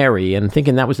and Mary and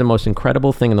thinking that was the most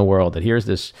incredible thing in the world, that here's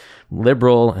this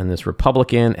liberal and this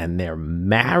Republican, and they're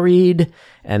married,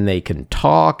 and they can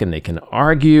talk, and they can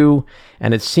argue,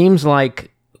 and it seems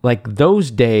like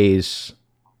those days,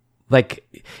 like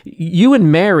you and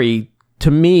Mary, to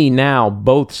me now,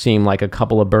 both seem like a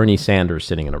couple of Bernie Sanders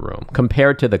sitting in a room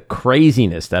compared to the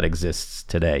craziness that exists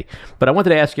today. But I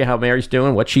wanted to ask you how Mary's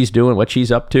doing, what she's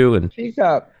up to. And she's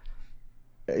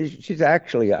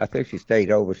actually, I think she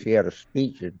stayed over. She had a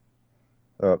speech in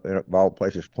all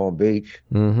places, Palm Beach.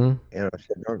 Mm-hmm. And I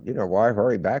said, why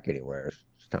hurry back anywhere?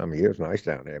 This time of year is nice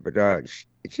down there. But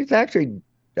she's actually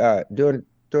doing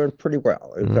pretty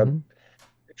well.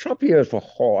 Trump years were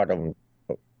hard on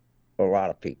a lot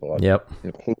of people,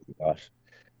 including us.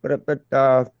 But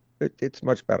it's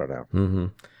much better now.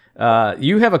 Mm-hmm.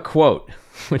 You have a quote,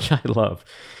 which I love.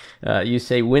 You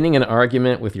say, winning an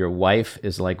argument with your wife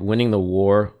is like winning the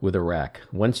war with Iraq.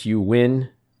 Once you win,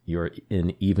 you're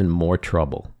in even more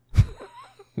trouble.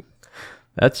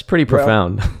 That's pretty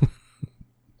profound.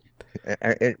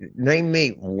 Name me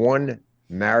one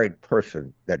married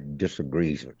person that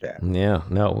disagrees with that. Yeah,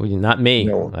 no, not me.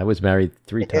 No. I was married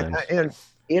 3 times.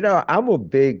 And I'm a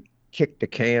big kick the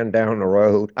can down the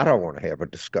road. I don't want to have a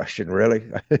discussion, really.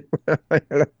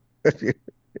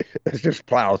 Let's just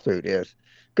plow through this,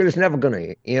 because it's never going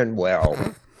to end well.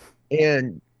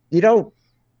 And,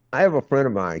 I have a friend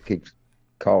of mine keeps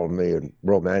calling me in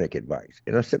romantic advice.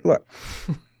 And I said, look,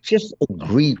 just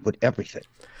agree with everything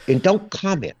and don't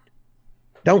comment.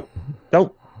 Don't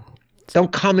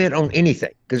comment on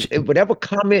anything, because whatever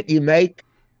comment you make,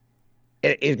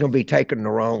 it's going to be taken the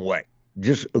wrong way.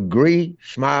 Just agree,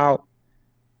 smile,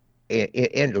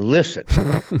 and listen.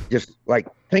 Just like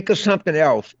think of something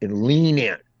else and lean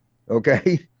in.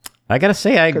 Okay. I gotta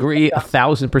say, I agree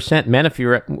 1,000%. Men, if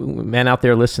you're men out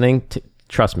there listening,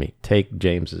 trust me, take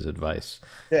James's advice.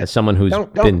 As someone who's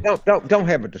don't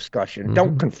have a discussion. Mm-hmm.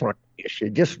 Don't confront the issue.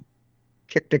 Just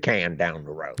kick the can down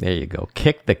the road. There you go.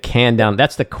 Kick the can down.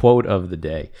 That's the quote of the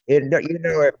day. And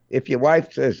if your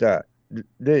wife says,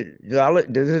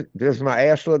 does my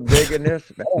ass look big in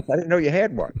this? No, I didn't know you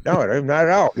had one. No, not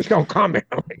at all. Just don't comment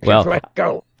on it. Well, just let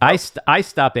go. I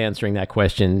stopped answering that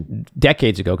question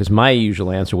decades ago because my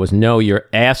usual answer was, no, your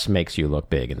ass makes you look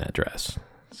big in that dress.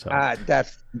 So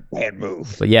that's a bad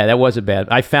move. But yeah, that was a bad.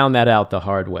 I found that out the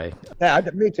hard way. Yeah,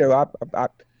 me too.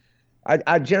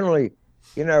 I generally,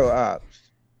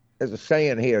 there's a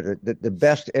saying here that the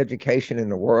best education in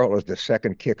the world is the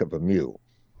second kick of a mule.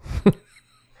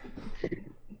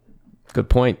 Good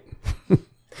point.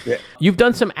 Yeah. You've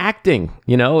done some acting,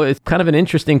 it's kind of an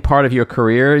interesting part of your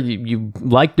career. You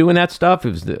like doing that stuff. Are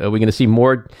we going to see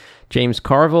more James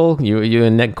Carville? You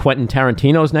in Quentin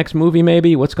Tarantino's next movie,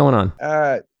 maybe? What's going on?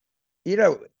 I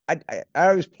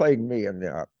always played me, and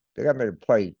they got me to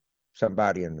play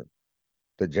somebody in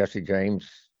the Jesse James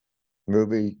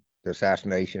movie, The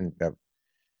Assassination,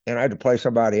 and I had to play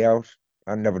somebody else.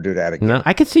 I'll never do that again. No,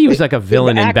 I could see you as like a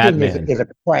villain in Batman. Is a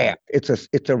craft.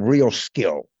 It's a real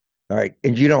skill, all right?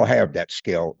 And you don't have that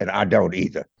skill, and I don't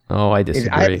either. Oh, I disagree.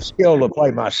 I have the skill to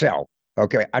play myself.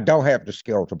 Okay, I don't have the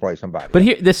skill to play somebody. But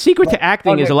here, the secret to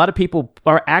acting is a lot of people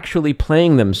are actually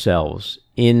playing themselves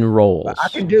in roles. I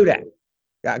can do that.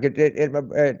 I could,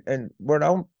 and we're in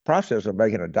the process of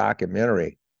making a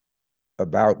documentary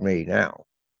about me now,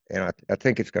 and I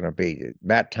think it's going to be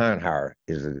Matt Teinheimer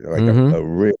is like a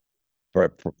real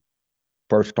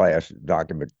first class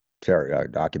documentary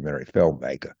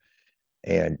filmmaker,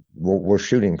 and we're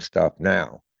shooting stuff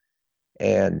now,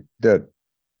 and the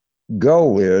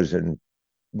goal is, and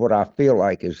what I feel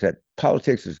like is that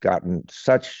politics has gotten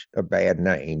such a bad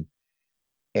name,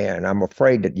 and I'm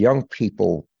afraid that young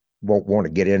people won't want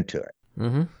to get into it.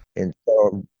 Mm-hmm. And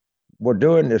so we're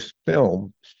doing this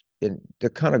film, and the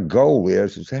kind of goal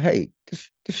is hey, this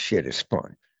shit is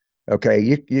fun.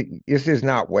 Okay, this is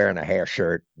not wearing a hair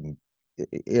shirt,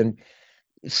 and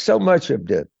so much of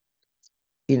the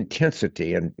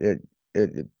intensity, and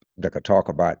like I talk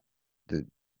about the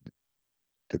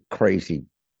crazy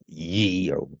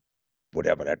or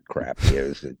whatever that crap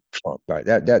is, Trump,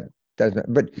 that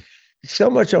doesn't. But so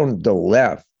much on the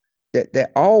left that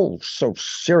they're all so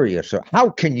serious. So how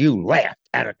can you laugh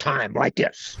at a time like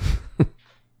this?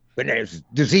 When there's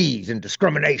disease and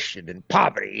discrimination and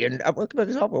poverty and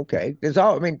it's all okay. There's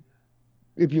all. I mean,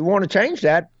 if you want to change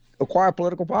that, acquire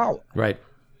political power. Right.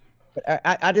 But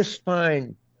I just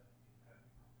find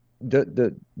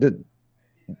the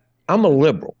I'm a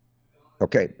liberal.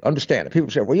 Okay, understand it.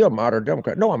 People say, "Well, you're a moderate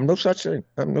Democrat." No, I'm no such thing.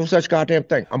 I'm no such goddamn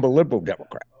thing. I'm a liberal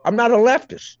Democrat. I'm not a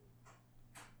leftist.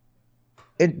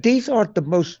 And these are the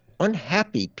most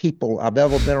unhappy people I've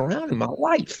ever been around in my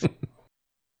life.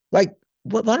 Like,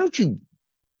 why don't you?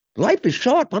 Life is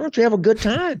short. Why don't you have a good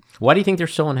time? Why do you think they're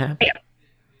so unhappy?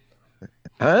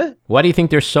 Huh? Why do you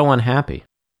think they're so unhappy?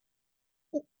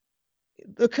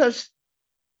 Because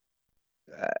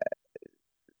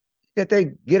that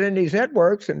they get in these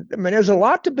networks, and I mean, there's a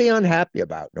lot to be unhappy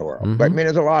about in the world. Mm-hmm. But I mean,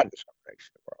 there's a lot of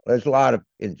discrimination in the world. There's a lot of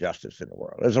injustice in the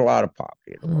world. There's a lot of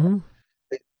poverty in the world.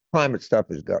 The climate stuff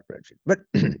is gut wrenching. But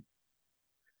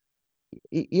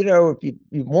if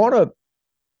you want to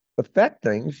affect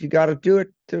things, you got to do it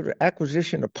through the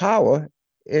acquisition of power.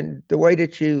 And the way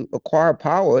that you acquire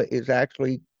power is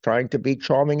actually trying to be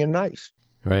charming and nice.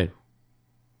 Right.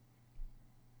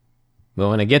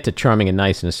 Well, when I get to charming and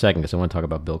nice in a second, because I want to talk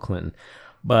about Bill Clinton.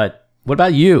 But what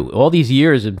about you? All these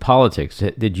years in politics,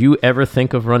 did you ever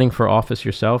think of running for office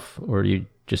yourself, or do you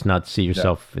just not see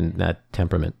yourself in that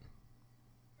temperament?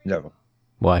 No.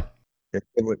 Why? It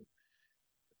would,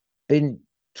 in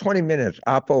 20 minutes,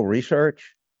 Oppo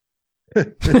research,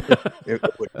 it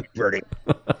would be pretty.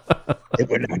 It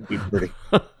would not be pretty.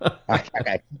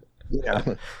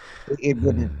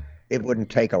 It wouldn't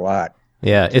take a lot.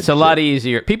 Yeah, it's a lot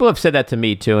easier. People have said that to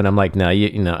me too, and I'm like, no,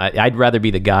 I'd rather be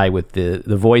the guy with the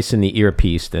voice and the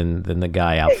earpiece than the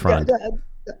guy out front.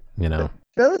 The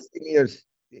other thing is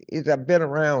I've been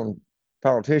around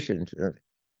politicians.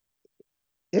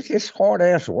 It's just hard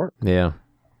ass work. Yeah,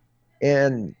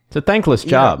 and it's a thankless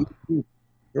job.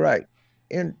 Right,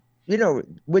 and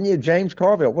when you're James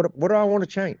Carville, what do I want to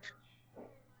change?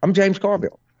 I'm James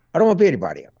Carville. I don't want to be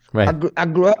anybody else. Right. I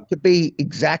grew up to be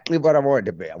exactly what I wanted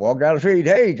to be. I walk down the street,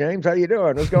 hey, James, how you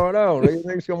doing? What's going on? Who do you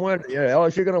think's going to win?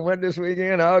 LSU going to win this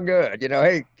weekend? Oh, good.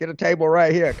 Hey, get a table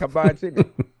right here. Come by and see me.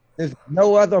 There's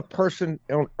no other person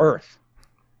on earth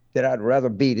that I'd rather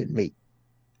be than me.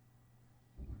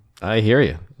 I hear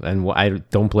you, and I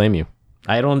don't blame you.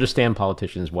 I don't understand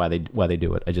politicians why they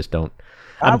do it. I just don't.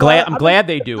 I'm glad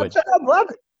they do it. I love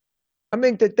it. I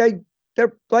mean that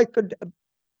they're like,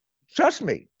 trust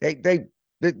me, they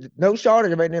no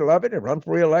shortage. I mean, they love it. They run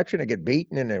for re-election, they get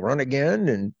beaten, and they run again,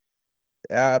 and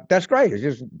that's great.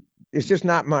 It's just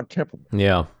not my temperament.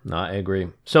 Yeah, no, I agree.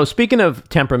 So speaking of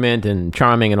temperament and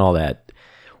charming and all that,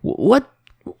 what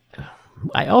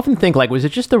I often think, like, was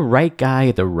it just the right guy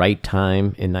at the right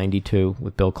time in '92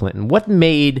 with Bill Clinton? What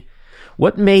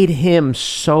made him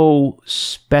so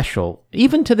special?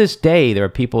 Even to this day, there are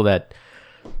people that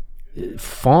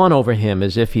fawn over him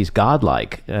as if he's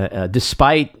godlike,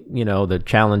 despite, the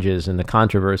challenges and the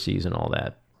controversies and all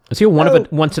that. Is he a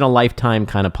once in a lifetime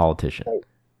kind of politician?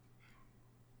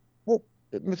 Well,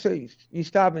 so you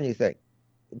stop and you think,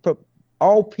 but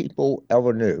all people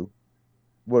ever knew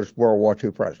was World War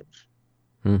II presidents.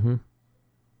 Mm-hmm.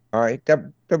 All right,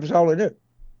 that was all they knew.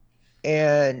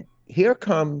 And here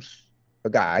comes a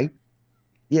guy,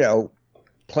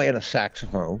 playing a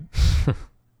saxophone,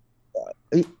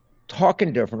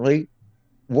 talking differently,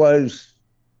 was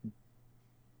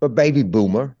a baby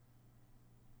boomer,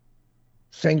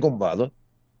 single mother.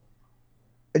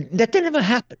 That didn't ever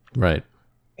happen. Right.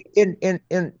 And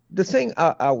the thing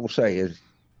I will say is,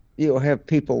 you'll have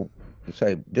people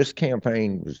say this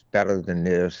campaign was better than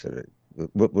this.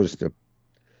 What was the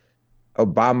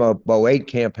Obama 08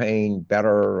 campaign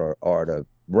better, or the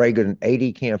Reagan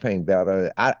 80 campaign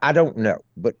better? I don't know.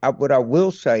 But what I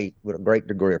will say with a great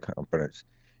degree of confidence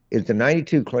is the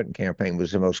 92 Clinton campaign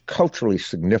was the most culturally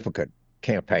significant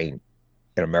campaign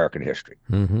in American history.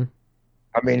 Mm-hmm.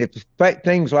 I mean, it's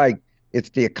things like it's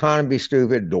the economy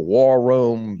stupid, the war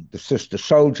room, the Sister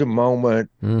Soldier moment.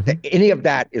 Mm-hmm. Any of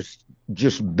that is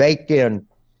just baked in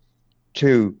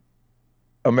to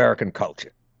American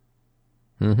culture.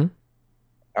 Mm-hmm.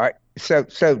 All right. So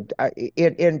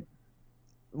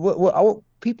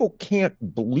people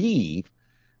can't believe,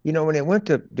 when they went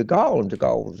to De Gaulle, and De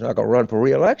Gaulle was not going to run for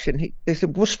re-election, they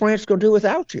said, what's France going to do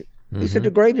without you? Mm-hmm. He said,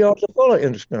 the graveyards are full of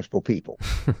indispensable people.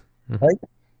 Right?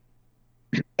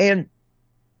 And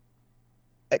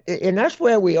that's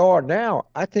where we are now.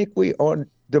 I think we're on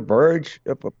the verge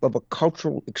of a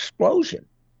cultural explosion.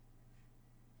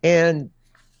 And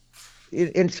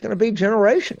it's going to be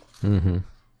generational. Mm-hmm.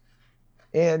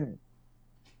 And,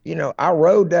 I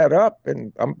rode that up,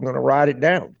 and I'm going to ride it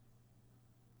down.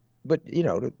 But,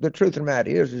 the truth of the matter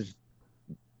is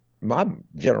my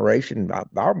generation,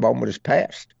 our moment is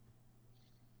past.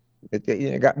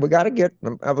 We got to get,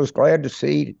 I was glad to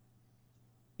see,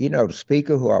 the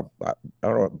speaker who I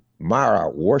don't admire, I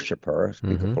worship her,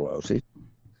 Speaker Pelosi.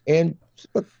 And,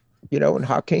 and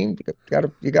Hakeem,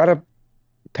 you got to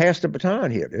pass the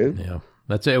baton here, dude. Yeah.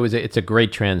 It's a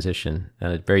great transition,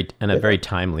 and a very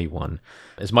timely one.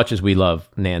 As much as we love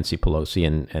Nancy Pelosi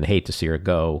and hate to see her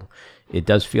go, it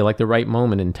does feel like the right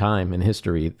moment in time in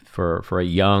history for a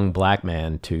young black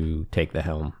man to take the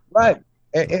helm. Right.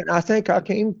 And I think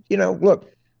Hakeem,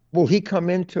 look, will he come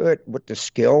into it with the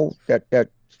skill that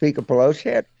Speaker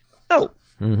Pelosi had? No.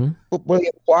 Mm-hmm. Will he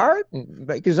acquire it and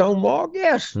make his own mark?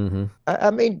 Yes. Mm-hmm. I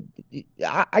mean,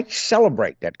 I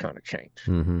celebrate that kind of change.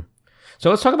 Mm-hmm. So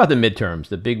let's talk about the midterms,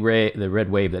 the red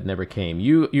wave that never came.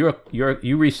 You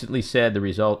recently said the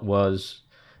result was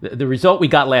the result we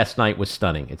got last night was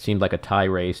stunning. It seemed like a tie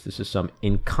race. This is some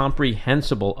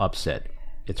incomprehensible upset.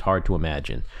 It's hard to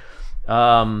imagine.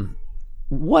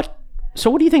 What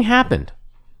do you think happened?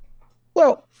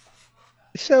 Well,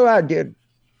 so I did.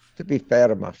 To be fair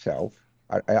to myself,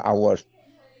 I was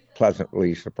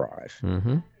pleasantly surprised.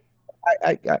 Mm-hmm.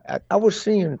 I was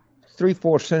seeing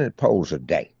 3-4 Senate polls a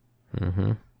day.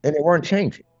 Mm-hmm. And they weren't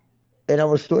changing. And I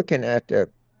was looking at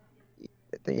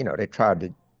they tried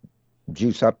to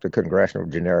juice up the congressional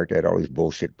generic. They had all these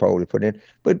bullshit polls they put in,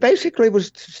 but basically it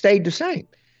was stayed the same.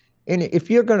 And if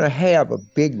you're going to have a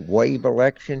big wave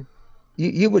election,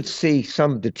 you would see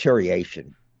some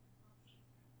deterioration,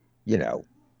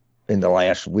 in the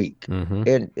last week. Mm-hmm.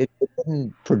 And it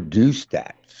didn't produce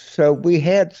that. So we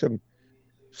had some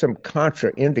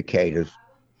contraindicators.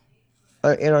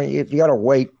 You got to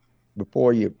wait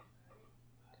before you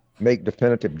make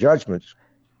definitive judgments.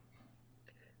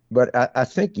 But I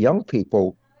think young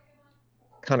people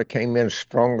kind of came in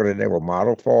stronger than they were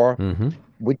modeled for. Mm-hmm.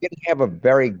 We didn't have a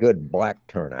very good black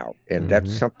turnout, and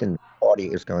that's something the party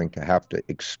is going to have to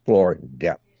explore in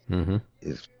depth. Mm-hmm.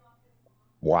 Is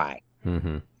why.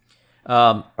 Mm-hmm.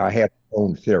 I have my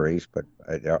own theories, but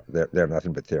they're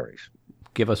nothing but theories.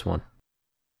 Give us one.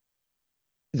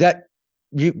 That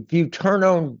you turn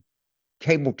on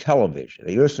cable television,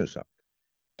 you listen to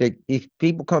something. These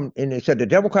people come and they said the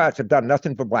Democrats have done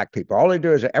nothing for black people. All they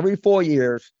do is every 4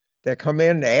 years they come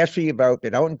in, they ask you your vote,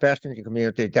 they don't invest in your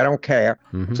community, they don't care.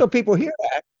 Mm-hmm. So people hear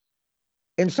that,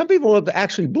 and some people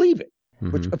actually believe it,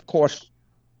 which of course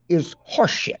is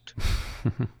horseshit.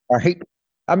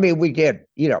 I mean, we get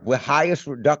the highest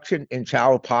reduction in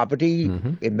child poverty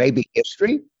in maybe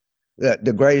history,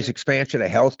 the greatest expansion of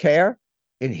healthcare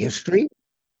in history.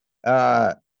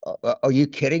 Are you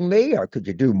kidding me? Or could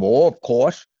you do more? Of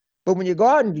course. But when you go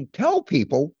out and you tell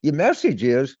people, your message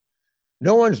is,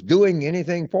 no one's doing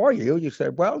anything for you. You say,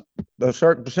 well, a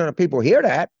certain percent of people hear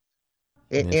that.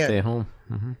 And stay home.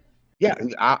 Mm-hmm. Yeah,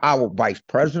 our vice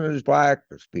president is black.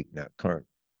 Speaking of current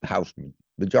House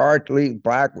majority leader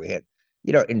black, we had,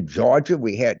 in Georgia,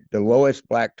 we had the lowest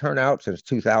black turnout since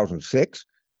 2006.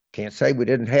 Can't say we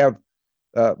didn't have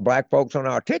black folks on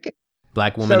our ticket.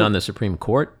 Black woman on the Supreme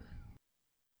Court.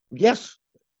 Yes,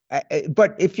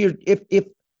 but if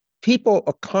people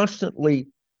are constantly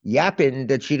yapping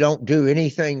that you don't do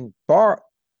anything for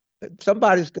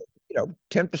somebody's,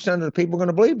 10% of the people are going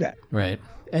to believe that. Right.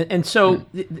 And so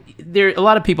there, a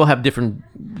lot of people have different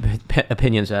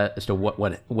opinions as to what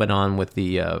went on with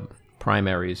the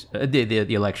primaries,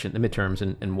 the election, the midterms,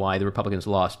 and why the Republicans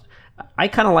lost. I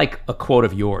kind of like a quote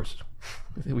of yours.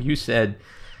 You said,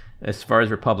 as far as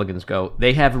Republicans go,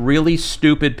 they have really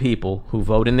stupid people who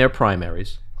vote in their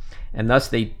primaries, and thus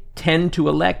they tend to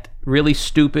elect really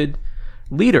stupid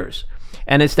leaders.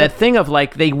 And it's that thing of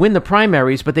like they win the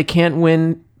primaries, but they can't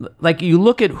win. Like you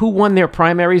look at who won their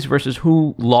primaries versus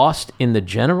who lost in the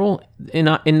general in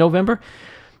November.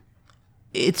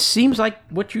 It seems like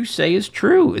what you say is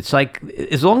true. It's like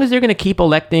as long as they're going to keep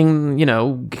electing,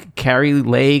 Carrie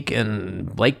Lake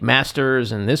and Blake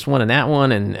Masters and this one and that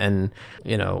one and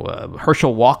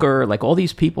Herschel Walker, like all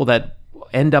these people that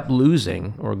end up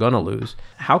losing or going to lose,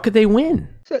 how could they win?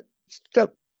 So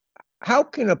how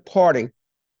can a party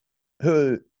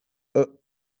who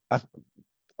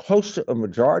close to a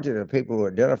majority of the people who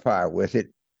identify with it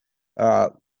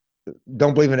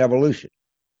don't believe in evolution?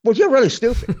 Well, you're really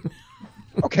stupid.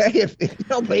 Okay, if you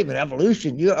don't believe in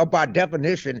evolution, you are by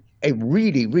definition a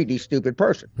really, really stupid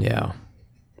person. Yeah.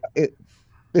 If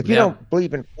you don't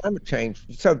believe in climate change,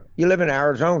 so you live in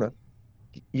Arizona,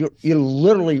 you're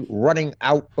literally running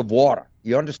out of water.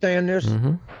 You understand this?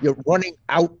 Mm-hmm. You're running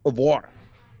out of water.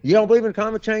 You don't believe in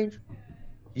climate change?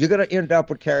 You're going to end up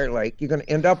with Carrie Lake. You're going to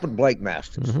end up with Blake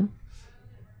Masters. Mm-hmm.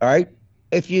 All right?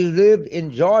 If you live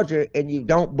in Georgia and you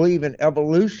don't believe in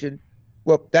evolution,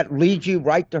 well, that leads you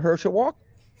right to Herschel Walker.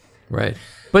 Right.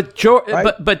 But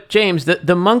but James,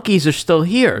 the monkeys are still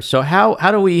here. So how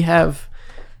do we have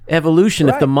evolution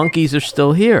if the monkeys are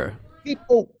still here?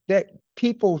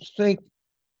 People think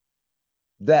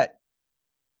that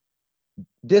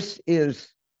this is,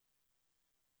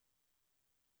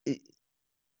 you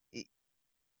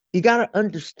got to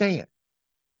understand.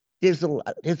 There's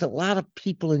a lot of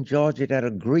people in Georgia that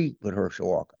agree with Herschel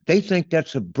Walker. They think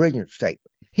that's a brilliant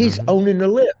statement. He's owning the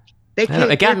lift. They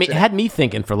can't. It had me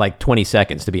thinking for like 20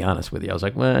 seconds, to be honest with you. I was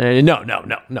like, well,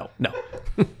 no.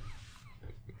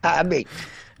 I mean,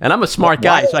 and I'm a smart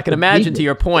guy, so I can imagine to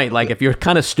your point, like if you're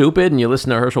kind of stupid and you listen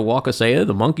to Herschel Walker say,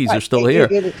 the monkeys are still here.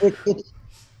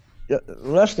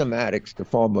 Lester Maddox, the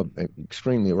former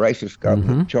extremely racist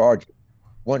governor of Georgia,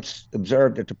 once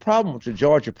observed that the problem with the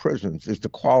Georgia prisons is the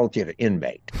quality of the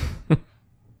inmate.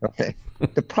 Okay,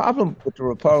 the problem with the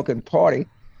Republican Party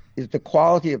is the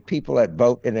quality of people that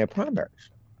vote in their primaries.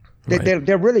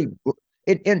 They're really.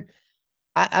 And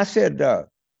I said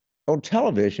on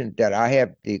television that I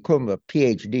have the equivalent of a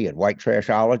PhD in white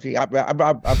trashology.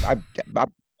 I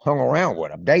hung around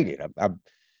with. I've dated. I've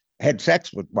had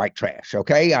sex with white trash.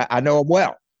 Okay, I know them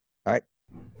well. All right.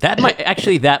 That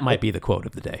might be the quote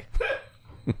of the day.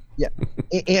 Yeah,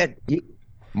 and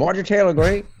Marjorie Taylor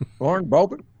Greene, Lauren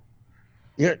Boebert,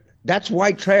 that's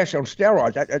white trash on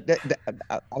steroids.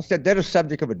 I said they're the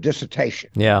subject of a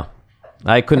dissertation. Yeah,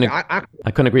 I couldn't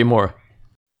agree more.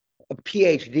 A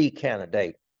PhD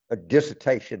candidate, a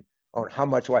dissertation on how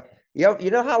much white.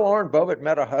 You know how Lauren Boebert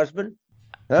met her husband?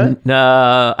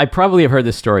 Huh? I probably have heard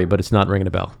this story, but it's not ringing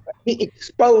a bell. He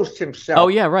exposed himself. Oh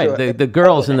yeah, right. The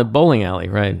girls in the bowling alley,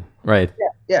 right.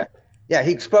 Yeah.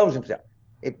 He exposed himself.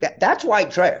 That's white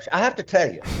trash. I have to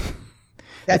tell you.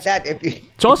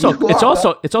 It's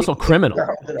also criminal.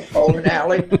 In a bowling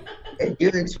alley, and you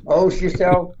expose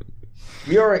yourself.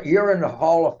 You're in the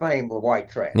Hall of Fame with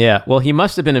white trash. Yeah. Well, he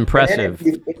must have been impressive.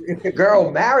 If the girl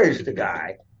marries the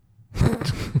guy,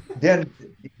 then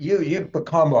you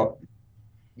become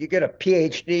you get a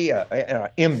PhD and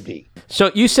an MD.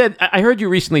 So you said, I heard you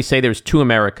recently say there's two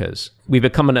Americas. We've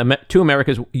become two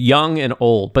Americas, young and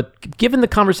old. But given the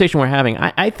conversation we're having,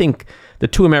 I think the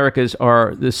two Americas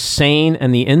are the sane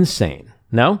and the insane.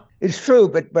 No? It's true,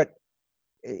 but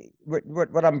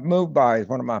what I'm moved by is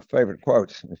one of my favorite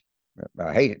quotes.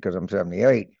 I hate it because I'm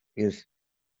 78, is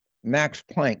Max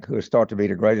Planck, who is thought to be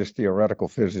the greatest theoretical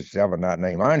physicist ever, not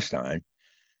named Einstein,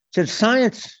 said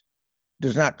science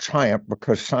does not triumph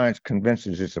because science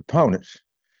convinces its opponents.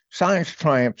 Science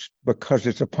triumphs because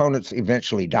its opponents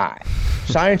eventually die.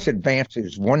 Science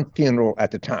advances one funeral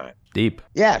at a time. Deep.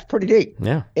 Yeah, it's pretty deep.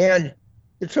 Yeah. And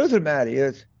the truth of the matter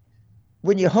is,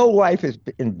 when your whole life is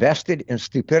invested in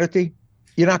stupidity,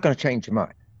 you're not going to change your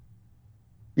mind.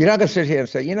 You're not going to sit here and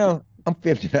say, I'm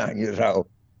 59 years old,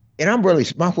 and my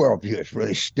worldview is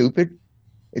really stupid.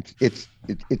 It's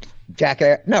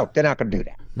jackass. No, they're not going to do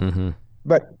that. Mm-hmm.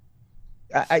 But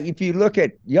if you look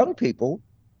at young people,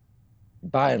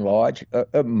 by and large,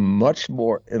 are much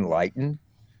more enlightened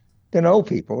than old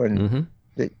people, and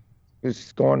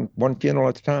it's going one funeral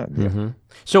at a time. Yeah. Mm-hmm.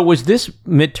 So was this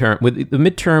with the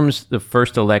midterms the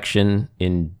first election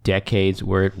in decades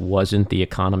where it wasn't the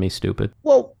economy stupid?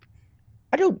 Well,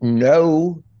 I don't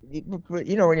know. When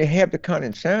you have the kind of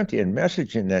insanity and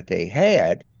messaging that they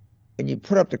had, and you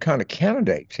put up the kind of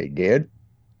candidates they did,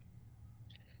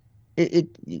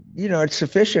 it's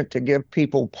sufficient to give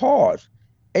people pause.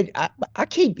 And I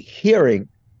keep hearing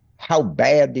how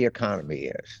bad the economy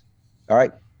is. All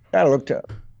right, I looked this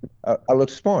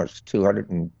morning. It's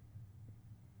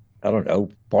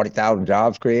 40,000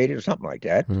 jobs created or something like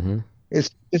that. Mm-hmm.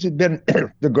 This has been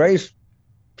the greatest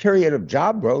period of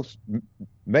job growth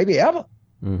maybe ever.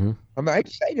 Mm-hmm. I mean, I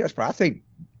say this, but I think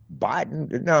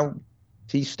Biden, now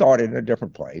he started in a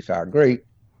different place. I agree.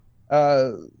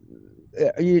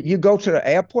 You go to the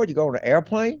airport, you go on an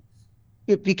airplane,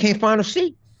 you can't find a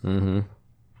seat. Mm-hmm.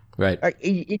 Right.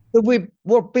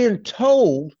 We're being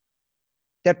told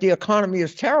that the economy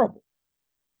is terrible.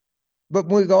 But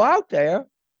when we go out there,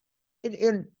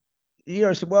 and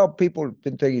say, well, people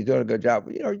didn't think he's doing a good job.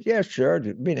 Yeah, sure.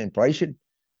 I mean, inflation,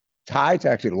 tide's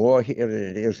actually lower here than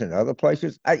it is in other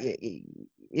places.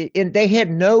 And they had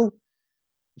no.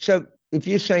 So if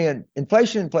you're saying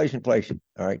inflation,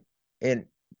 all right, and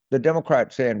the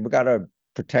Democrats saying we got to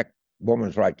protect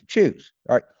women's right to choose,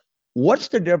 all right, what's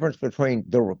the difference between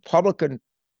the Republican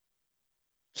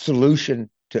solution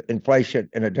to inflation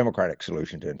and a Democratic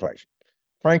solution to inflation?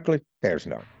 Frankly, there's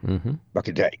none. Mm-hmm. I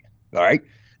can tell you. All right.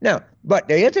 Now, but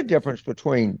there is a difference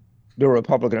between the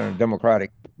Republican and the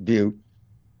Democratic view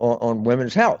on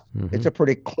women's health. Mm-hmm. It's a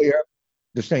pretty clear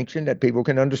distinction that people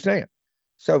can understand.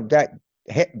 So that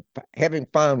having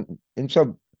found, and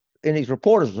these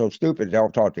reporters are so stupid, they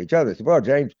don't talk to each other. They say, well,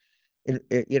 James,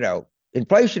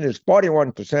 inflation is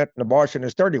 41% and abortion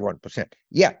is 31%.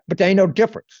 Yeah, but there ain't no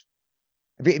difference.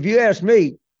 If you ask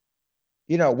me,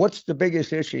 what's the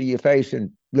biggest issue you face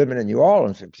in living in New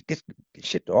Orleans?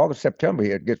 August, September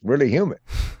here, it gets really humid.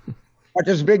 That's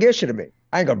just a big issue to me.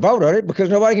 I ain't gonna vote on it because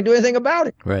nobody can do anything about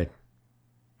it. Right.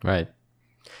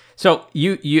 So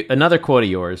you another quote of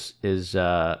yours is,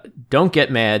 don't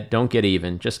get mad, don't get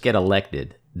even, just get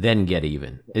elected, then get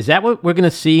even. Is that what we're going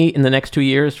to see in the next 2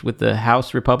 years with the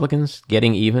House Republicans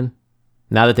getting even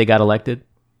now that they got elected?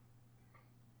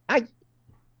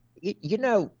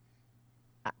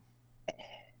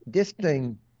 This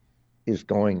thing is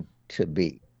going to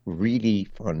be really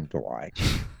fun to watch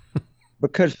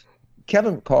because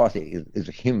Kevin McCarthy is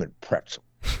a human pretzel.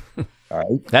 All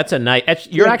right? That's a nice.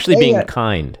 You're actually being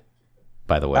kind,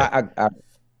 by the way.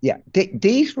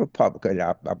 These Republicans.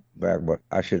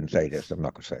 I shouldn't say this. I'm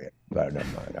not going to say it. But never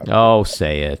mind.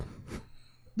 Say it.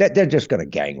 They're just going to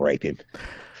gang rape him.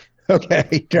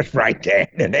 Okay, just right there,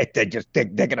 and they're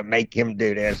going to make him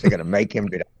do this. They're going to make him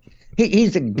do that.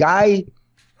 He's a guy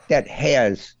that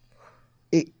has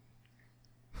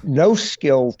no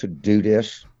skill to do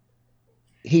this.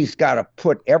 He's got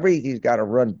to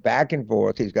run back and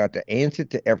forth. He's got to answer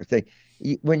to everything.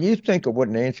 When you think of what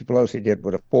Nancy Pelosi did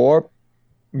with a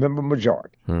 4-member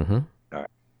majority, mm-hmm.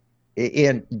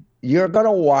 And you're going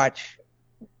to watch,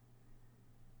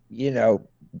 you're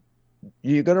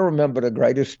going to remember the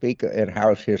greatest speaker in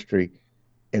House history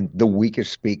and the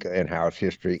weakest speaker in House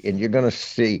history, and you're going to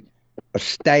see a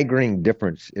staggering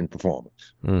difference in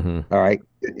performance. Mm-hmm. All right.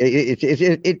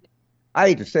 I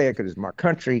hate to say it because it's my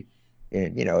country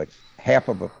and, it's half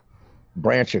of a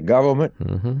branch of government.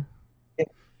 Mm-hmm.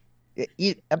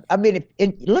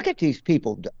 Look at these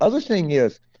people. The other thing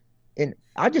is, and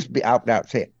I'll just be out and out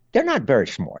saying, they're not very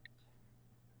smart.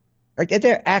 Like,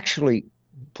 they're actually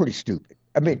pretty stupid.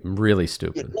 Really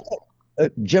stupid.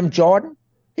 Jim Jordan,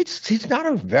 he's not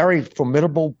a very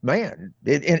formidable man.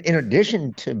 In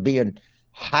addition to being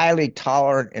highly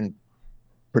tolerant and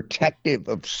protective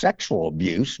of sexual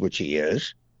abuse, which he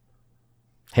is.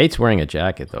 Hates wearing a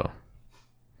jacket, though.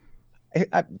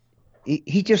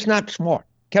 He's just not smart.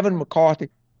 Kevin McCarthy,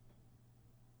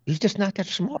 he's just not that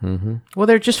smart. Mm-hmm. Well,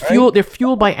 they're just fueled. They're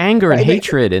fueled by anger and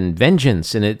hatred and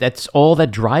vengeance, and that's all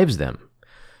that drives them.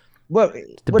 Well,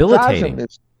 it's debilitating.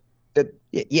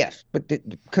 Yes, but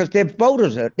because their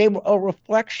voters they were a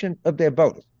reflection of their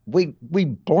voters. We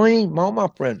blame, all my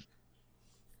friends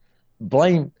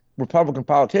blame Republican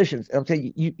politicians. I'm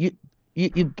saying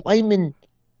you blaming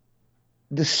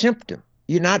the symptom.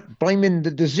 You're not blaming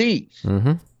the disease.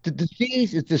 Mm-hmm. The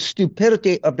disease is the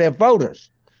stupidity of their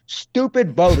voters.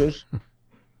 Stupid voters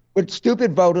when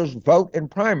stupid voters vote in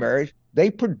primaries, they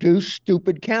produce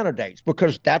stupid candidates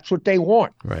because that's what they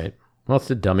want. Right. Well, it's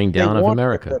the dumbing down of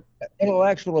America. The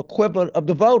intellectual equivalent of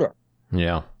the voter.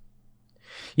 Yeah.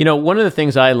 You know, one of the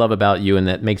things I love about you and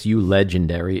that makes you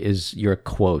legendary is your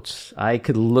quotes. I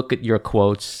could look at your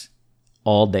quotes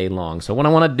all day long. So what I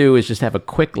want to do is just have a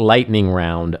quick lightning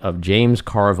round of James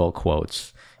Carville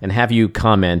quotes and have you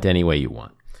comment any way you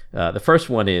want. The first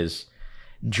one is,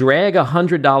 drag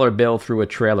 $100 bill through a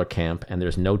trailer camp and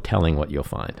there's no telling what you'll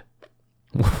find.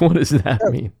 What does that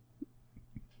mean?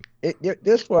 I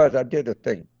did a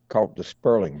thing called the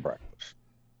Sperling Breakfast.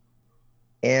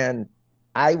 And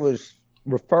I was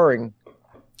referring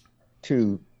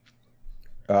to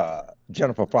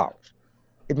Jennifer Flowers.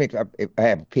 It makes I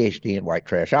have a PhD in white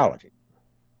trashology.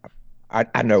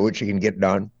 I know what she can get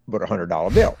done with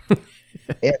 $100 bill.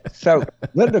 And so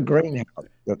Linda Greenhouse,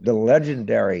 the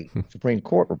legendary Supreme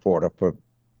Court reporter for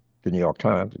the New York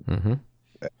Times,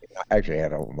 I actually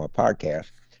had on my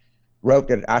podcast, wrote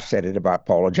that I said it about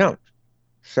Paula Jones.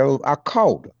 So I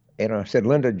called her and I said,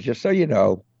 Linda, just so you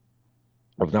know,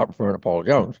 I was not referring to Paula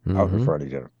Jones. I was referring to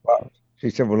Jennifer Flowers. She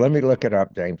said, well, let me look it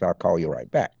up, James. I'll call you right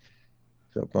back.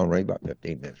 So the phone rang about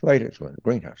 15 minutes later. It's Linda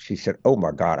Greenhouse. She said, oh,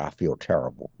 my God, I feel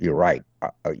terrible. You're right.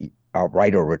 I'll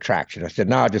write a retraction. I said,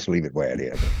 no, I'll just leave it where it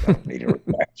is. I don't need a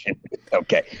retraction.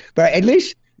 Okay. But at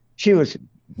least she was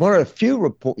one of the few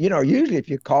reports, usually if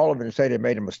you call them and say they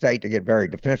made a mistake, they get very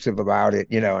defensive about it,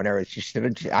 and everything. She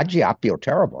said, gee, I feel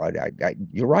terrible.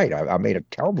 You're right. I made a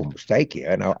terrible mistake here,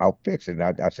 and I'll fix it. And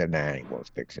I said, nah, I ain't going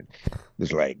to fix it.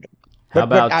 Just let it go.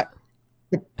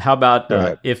 How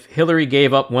about if Hillary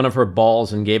gave up one of her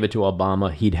balls and gave it to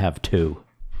Obama, he'd have two?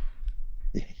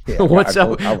 Yeah, What's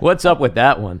up with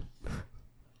that one?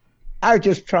 I was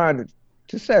just trying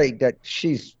to say that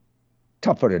she's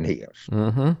tougher than he is.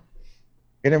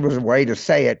 And it was a way to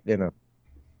say it in a,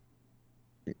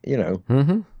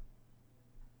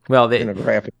 well, in a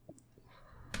graphic.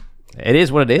 It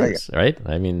is what it is, right?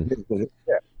 I mean,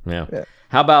 yeah.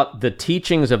 How about the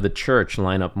teachings of the church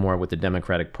line up more with the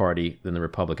Democratic Party than the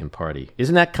Republican Party?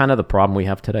 Isn't that kind of the problem we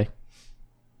have today?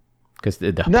 Because the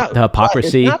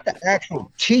hypocrisy. It's not the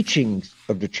actual teachings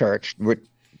of the church,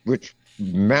 which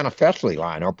manifestly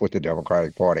line up with the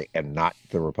Democratic Party and not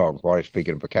the Republican Party.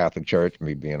 Speaking of a Catholic church,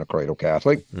 me being a cradle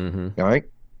Catholic, right?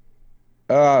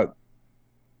 And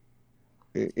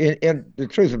the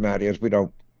truth of the matter is, we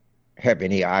don't have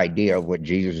any idea of what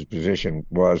Jesus' position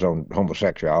was on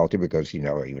homosexuality because he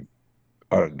never even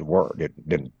uttered the word. It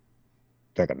didn't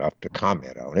think enough to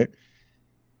comment on it.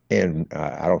 And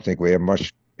I don't think we have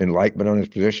much enlightenment on his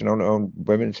position on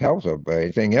women's health or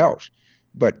anything else.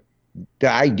 But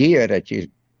the idea that you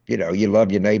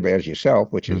love your neighbor as yourself,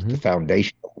 which is the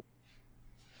foundation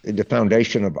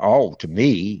of all, to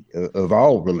me, of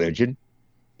all religion.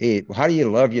 How do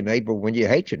you love your neighbor when you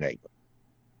hate your neighbor?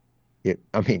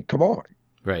 I mean, come on.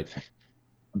 Right.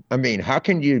 I mean, how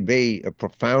can you be a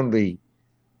profoundly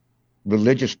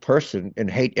religious person and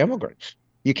hate immigrants?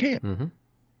 You can't.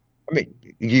 I mean,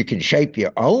 you can shape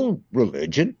your own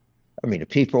religion. I mean, the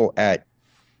people at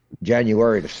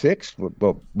January the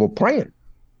 6th were praying.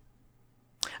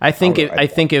 I think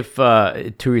if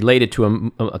to relate it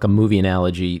to a movie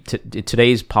analogy,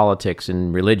 today's politics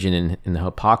and religion and the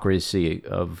hypocrisy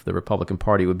of the Republican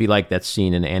Party would be like that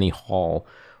scene in Annie Hall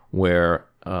where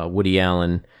Woody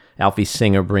Allen, Alfie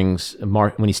Singer brings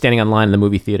when he's standing online in the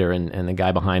movie theater and the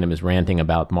guy behind him is ranting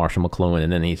about Marshall McLuhan,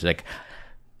 and then he's like,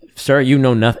 sir, you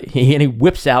know nothing. And he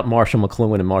whips out Marshall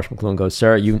McLuhan, and Marshall McLuhan goes,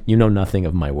 sir, you know nothing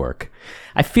of my work.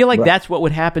 I feel like that's what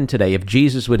would happen today. If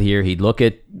Jesus would hear, he'd look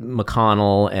at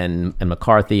McConnell and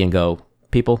McCarthy and go,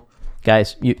 people,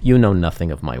 guys, you know nothing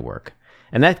of my work.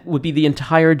 And that would be the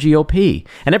entire GOP.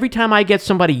 And every time I get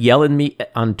somebody yelling at me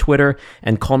on Twitter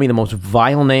and call me the most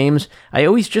vile names, I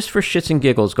always, just for shits and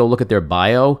giggles, go look at their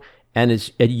bio. And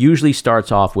it usually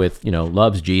starts off with,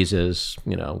 loves Jesus,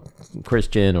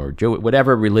 Christian or Jew,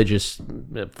 whatever religious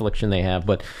affliction they have.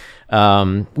 But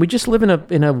we just live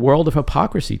in a world of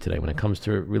hypocrisy today when it comes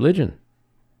to religion.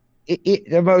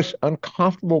 The most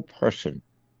uncomfortable person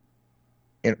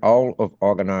in all of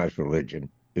organized religion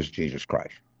is Jesus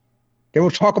Christ. They will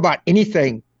talk about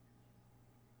anything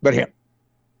but him,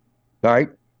 right?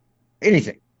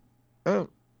 Anything. Turn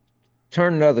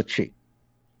another cheek.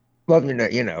 Love me,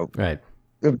 right.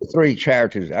 The three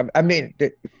charities. I mean,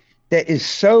 there is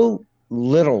so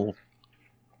little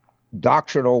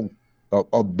doctrinal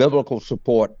or biblical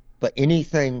support for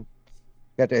anything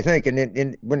that they think. And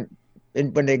then when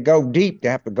they go deep, they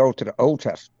have to go to the Old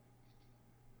Testament.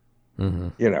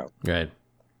 Right.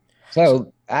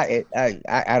 So I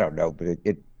don't know, but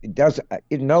it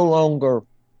no longer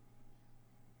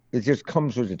It just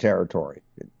comes with the territory.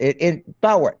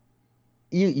 By the way,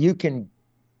 you can.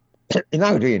 You're not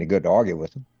going to do any good to argue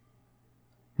with them.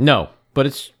 No, but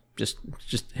it's just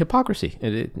hypocrisy.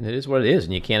 It is what it is,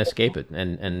 and you can't escape it.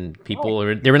 And people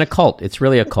they're in a cult. It's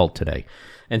really a cult today.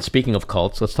 And speaking of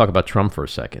cults, let's talk about Trump for a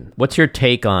second. What's your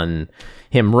take on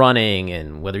him running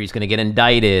and whether he's going to get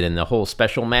indicted and the whole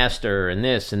special master and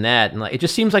this and that? And it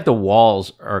just seems like the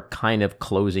walls are kind of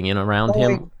closing in around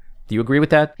him. Do you agree with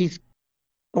that? He's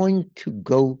going to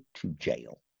go to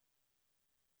jail,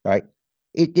 right?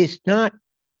 It is not.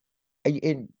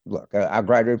 Look, I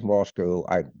graduated from law school.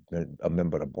 I've been a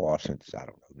member of the bar since, I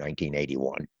don't know,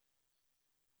 1981.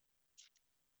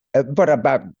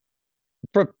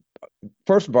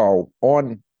 First of all,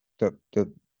 on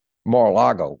the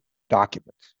Mar-a-Lago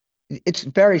documents, it's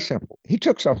very simple. He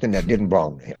took something that didn't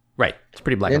belong to him. Right. It's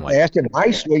pretty black and white. They asked him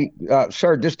nicely,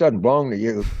 sir, this doesn't belong to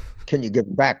you. Can you give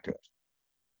it back to us?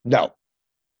 No.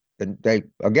 Then they,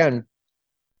 again,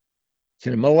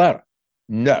 sent him a letter.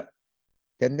 No.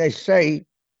 Then they say,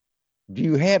 do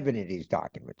you have any of these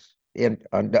documents? And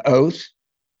under oath,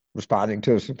 responding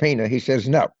to a subpoena, he says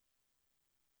no.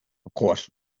 Of course,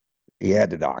 he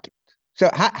had the documents. So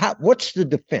what's the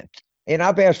defense? And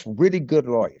I've asked really good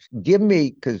lawyers, give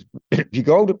me, because if you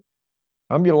go to,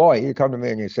 I'm your lawyer, you come to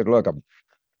me and you said, look, I'm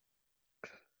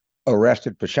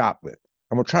arrested for shoplifting.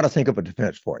 I'm going to try to think of a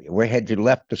defense for you. Where had you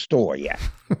left the store yet?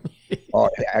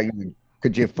 Or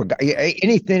could you forget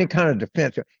anything kind of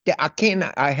defense? I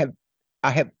cannot. I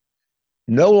have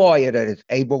no lawyer that is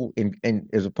able, and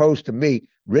as opposed to me,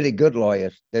 really good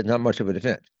lawyers. There's not much of a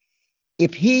defense.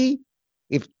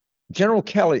 If General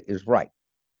Kelly is right,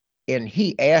 and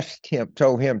he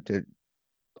told him to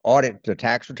audit the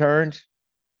tax returns,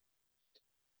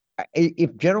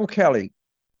 if General Kelly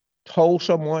told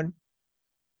someone,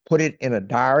 put it in a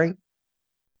diary,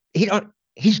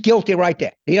 he's guilty right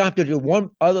there. He don't have to do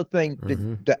one other thing.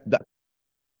 The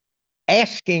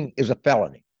asking is a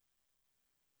felony.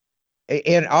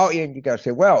 And you got to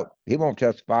say, well, he won't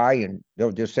testify, and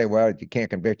they'll just say, well, you can't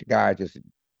convict the guy. Just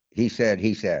he said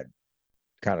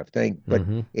kind of thing. But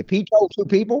if he told two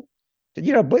people, then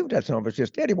you don't believe that son of a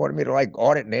just did. He wanted me to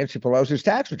audit Nancy Pelosi's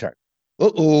tax return.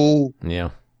 Yeah.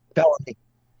 Felony.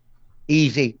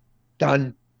 Easy.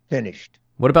 Done. Finished.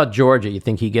 What about Georgia? You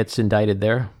think he gets indicted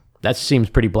there? That seems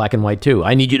pretty black and white too.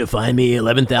 I need you to find me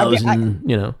 11,000.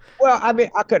 Well, I mean,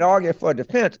 I could argue for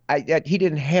defense that he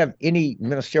didn't have any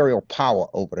ministerial power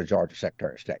over the Georgia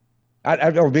Secretary of State.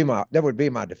 That would be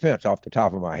my defense off the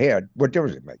top of my head. What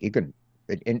difference does it make? He couldn't.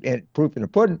 And proof in the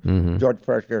pudding. Georgia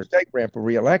Secretary of State ran for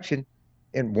re-election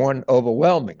and won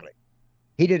overwhelmingly.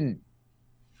 He didn't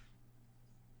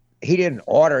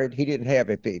order it. He didn't have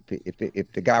if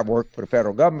the guy worked for the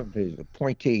federal government, if he's an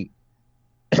appointee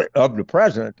of the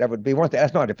president, that would be one thing.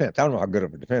 That's not a defense. I don't know how good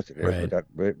of a defense it is.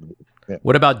 Right.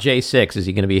 What about J6? Is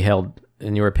he going to be held,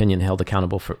 in your opinion, held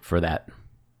accountable for that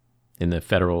in the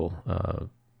federal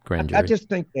grand jury? I just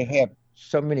think they have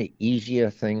so many easier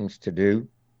things to do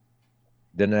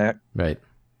than that. Right.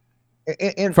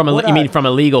 And from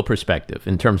a legal perspective,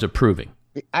 in terms of proving?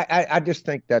 I just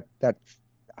think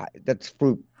that's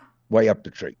fruit way up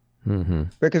the tree.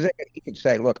 Because he could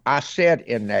say, look, I said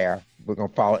in there, we're going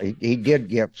to follow. He did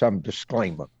give some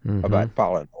disclaimer about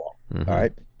following the law. All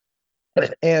right.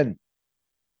 And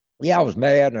yeah, I was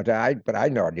mad, but I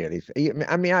had no idea.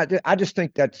 I mean, I just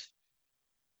think that's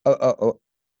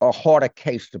a harder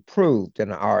case to prove than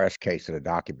the RS case or the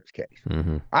documents case.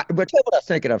 But tell you what I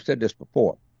think, and I've said this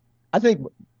before. I think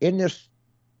in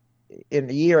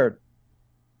the year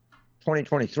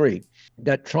 2023,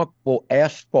 that Trump will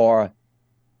ask for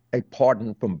a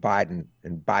pardon from Biden,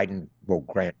 and Biden will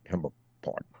grant him a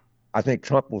pardon. I think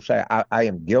Trump will say, I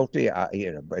am guilty,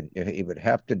 but he would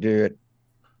have to do it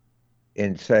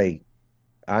and say,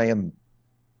 I am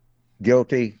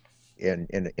guilty in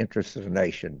the interest of the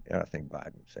nation. And I think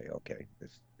Biden would say, okay,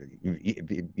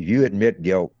 if you admit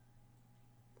guilt,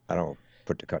 I don't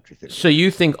put the country through. So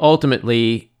you think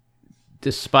ultimately,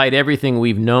 despite everything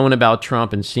we've known about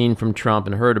Trump and seen from Trump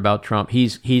and heard about Trump,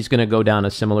 he's going to go down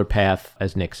a similar path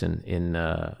as Nixon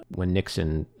when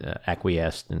Nixon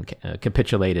acquiesced and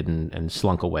capitulated and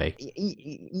slunk away.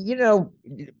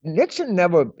 Nixon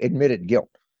never admitted guilt.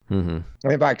 I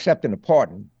mean, by accepting the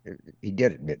pardon, he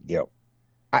did admit guilt.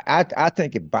 I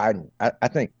think if Biden, I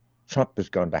think Trump is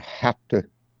going to have to.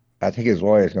 I think his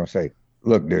lawyer is going to say,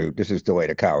 "Look, dude, this is the way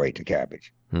the cow ate the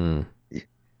cabbage."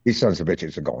 These sons of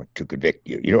bitches are going to convict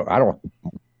you. We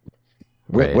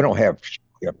don't have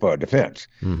for defense.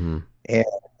 And,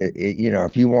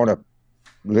 if you want to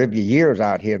live your years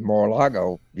out here in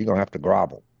Mar-a-Lago, you're going to have to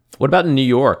grovel. What about in New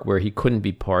York, where he couldn't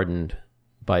be pardoned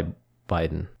by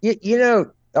Biden?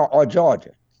 Or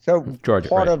Georgia. So Georgia,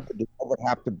 part right. of it would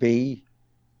have to be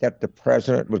that the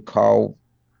president would call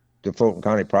the Fulton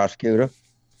County prosecutor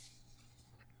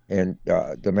and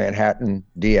the Manhattan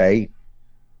DA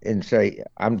and say,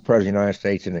 I'm the president of the United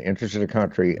States in the interest of the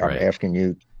country. Right. I'm asking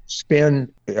you to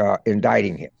spend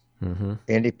indicting him. Mm-hmm.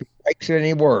 And if he makes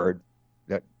any word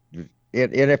that, and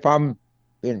if I'm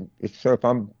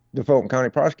the Fulton County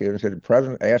prosecutor and said, the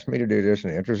president asked me to do this in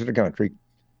the interest of the country,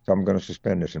 so I'm going to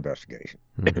suspend this investigation.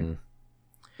 Mm-hmm.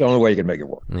 The only way you can make it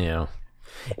work. Yeah.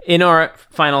 In our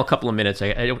final couple of minutes,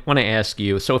 I want to ask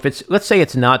you, so let's say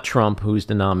it's not Trump who's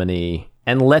the nominee,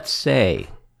 and let's say,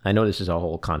 I know this is a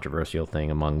whole controversial thing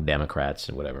among Democrats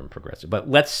and whatever and progressive, but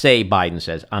let's say Biden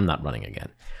says, I'm not running again.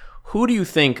 Who do you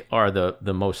think are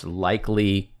the most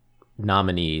likely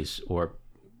nominees or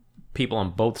people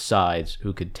on both sides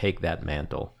who could take that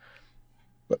mantle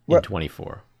in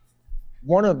 24?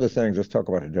 One of the things, let's talk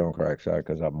about the Democratic side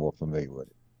because I'm more familiar with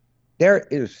it. There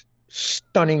is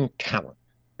stunning talent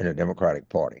in the Democratic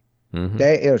Party. Mm-hmm.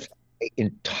 There is an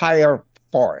entire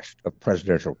forest of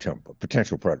potential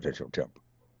presidential timber.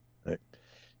 Right?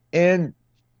 And,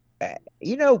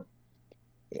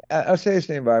 I'll say this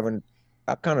thing, when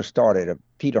I kind of started,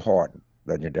 Peter Harden,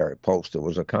 legendary poster,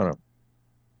 was a kind of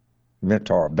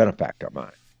mentor, benefactor of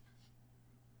mine.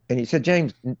 And he said,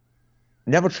 James,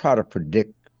 never try to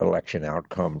predict election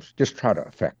outcomes, just try to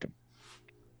affect them.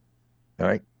 All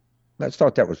right? I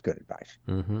thought that was good advice.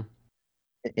 Mm-hmm.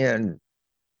 And,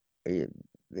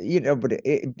 but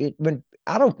when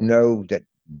I don't know that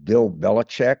Bill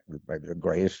Belichick, maybe the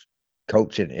greatest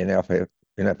coach in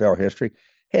NFL history,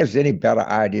 has any better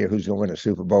idea who's going to win the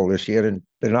Super Bowl this year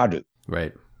than I do.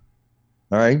 Right.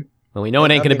 All right? Well, we know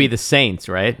it ain't going to be the Saints,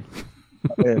 right?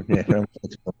 I'm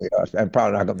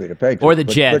probably not going to be the Patriots. Or the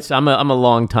Jets. I'm a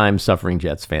long-time suffering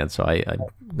Jets fan, so I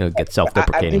get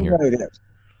self-deprecating here.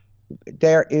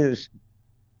 There is,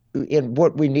 and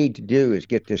what we need to do is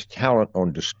get this talent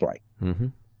on display. Mm-hmm.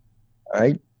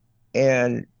 Right?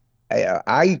 And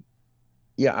I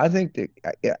think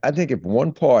if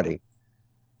one party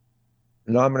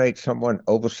nominates someone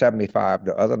over 75,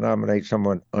 the other nominates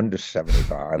someone under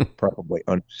 75, probably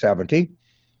under 70,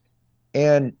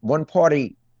 and one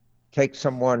party takes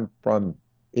someone from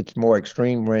its more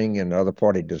extreme ring and the other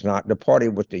party does not, the party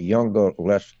with the younger,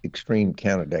 less extreme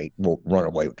candidate will run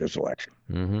away with this election.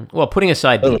 Mm-hmm. Well, putting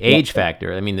aside the age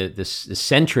factor, I mean, the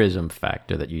centrism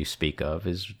factor that you speak of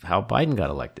is how Biden got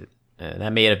elected.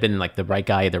 That may have been like the right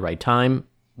guy at the right time,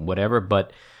 whatever,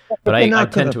 but I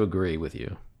tend to agree with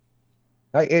you.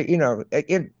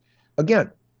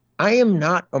 Again, I am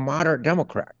not a moderate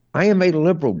Democrat. I am a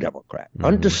liberal Democrat. Mm-hmm.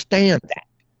 Understand that.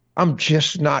 I'm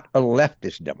just not a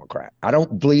leftist Democrat. I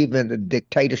don't believe in the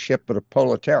dictatorship of the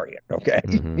proletariat, okay?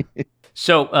 Mm-hmm.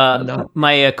 So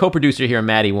my co-producer here,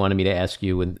 Maddie, wanted me to ask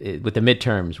you, with the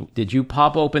midterms, did you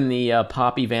pop open the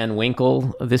Poppy Van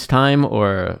Winkle this time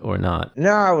or not?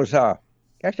 No, I was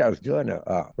doing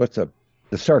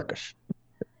the circus,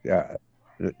 the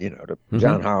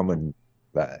John Harmon.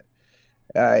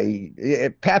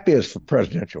 Pappy is for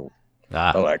presidential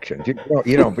elections.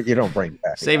 You don't bring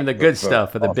back saving the good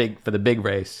stuff for the big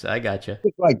race. I got you.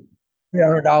 It's like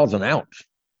 $300 an ounce.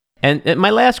 And my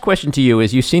last question to you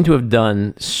is: you seem to have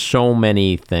done so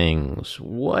many things.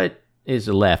 What is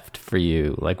left for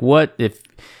you? Like, what if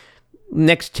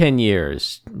next 10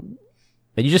 years?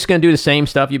 Are you just going to do the same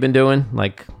stuff you've been doing?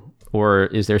 Like, or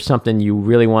is there something you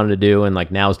really wanted to do and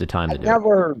like now's the time to do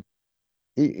it?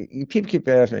 You keep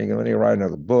asking me, when you write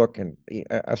another book, and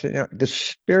I said, the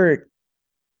spirit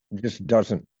just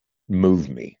doesn't move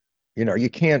me. You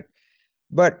can't.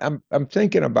 But I'm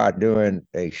thinking about doing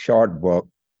a short book,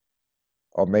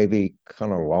 or maybe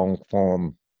kind of long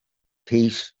form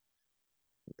piece.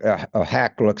 A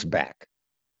Hack Looks Back.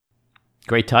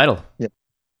 Great title. Yeah.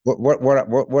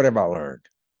 What have I learned?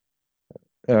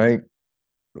 All right.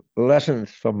 Lessons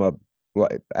from a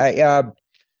life.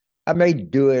 I may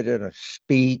do it in a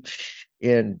speech,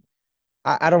 and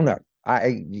I don't know. But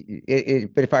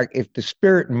if the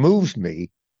spirit moves me,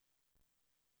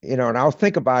 and I'll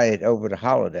think about it over the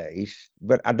holidays.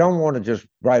 But I don't want to just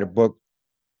write a book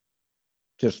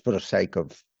just for the sake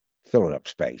of filling up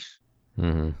space.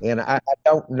 Mm-hmm. And I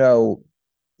don't know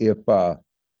if I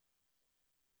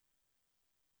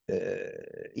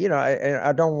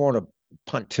don't want to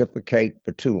pontificate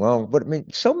for too long. But I mean,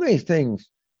 so many things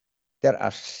that I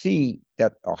see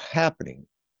that are happening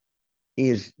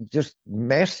is just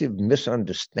massive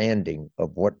misunderstanding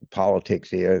of what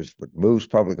politics is, what moves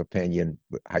public opinion,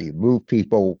 how you move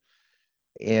people.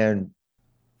 And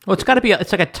well,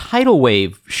 it's like a tidal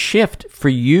wave shift for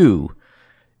you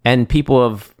and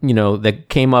people that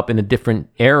came up in a different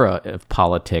era of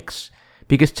politics,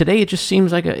 because today it just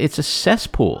seems like it's a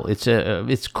cesspool.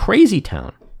 It's crazy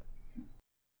town.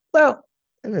 Well,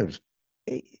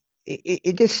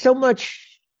 it just so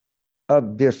much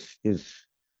of this is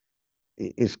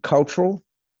cultural,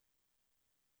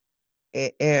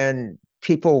 and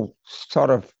people sort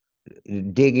of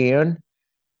dig in,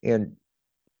 and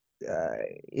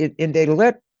they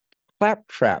let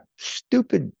claptrap,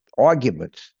 stupid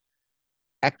arguments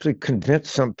actually convince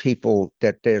some people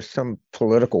that there's some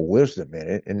political wisdom in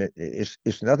it, and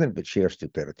it's nothing but sheer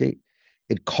stupidity.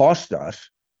 It cost us,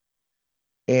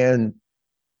 and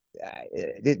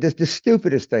the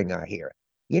stupidest thing I hear,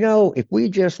 if we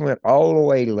just went all the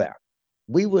way left,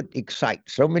 we would excite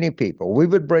so many people. We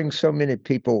would bring so many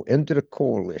people into the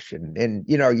coalition, and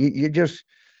you're just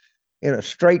in a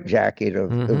straitjacket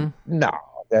of no,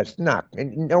 that's not,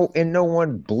 and no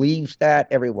one believes that.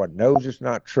 Everyone knows it's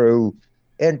not true,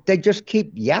 and they just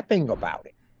keep yapping about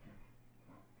it.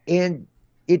 And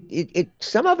it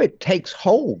some of it takes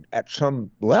hold at some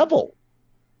level.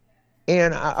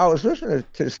 And I was listening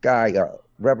to this guy,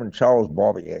 Reverend Charles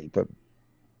Barbier,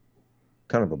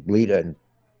 kind of a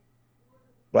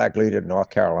black leader in North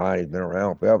Carolina. He's been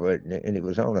around forever, and he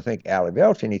was on, I think, Allie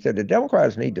Belch, and he said the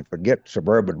Democrats need to forget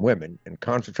suburban women and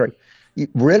concentrate.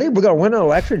 Really? We're going to win an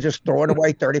election just throwing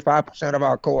away 35% of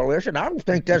our coalition? I don't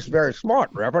think that's very smart,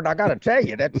 Reverend. I got to tell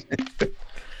you,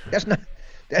 that's not.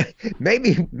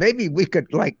 Maybe we could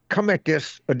come at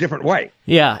this a different way.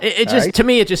 Yeah, it just right? To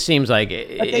me it just seems like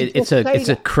it's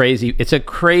a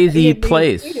crazy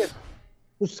place.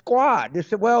 The squad. They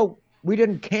said, "Well, we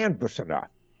didn't canvass enough."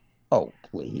 Oh,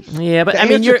 please. Yeah, but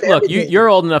you're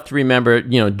old enough to remember,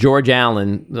 George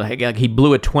Allen. He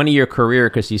blew a 20-year career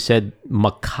because he said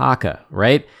macaca.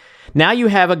 Right now, you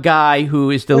have a guy who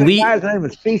is the lead. The guy's name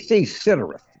was C.C.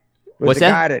 Sidorith. What's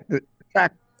that?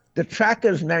 The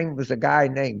tracker's name was a guy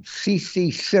named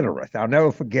C.C. Sidorith. I'll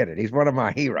never forget it. He's one of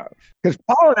my heroes. Because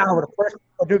Paul and I were the first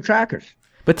to do trackers.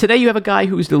 But today you have a guy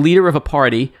who's the leader of a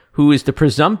party, who is the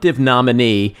presumptive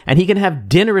nominee, and he can have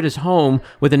dinner at his home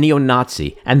with a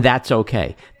neo-Nazi, and that's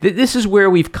okay. This is where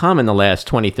we've come in the last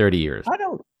 20, 30 years. I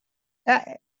don't.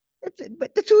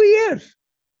 But that's who he is.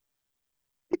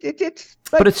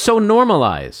 But it's so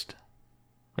normalized.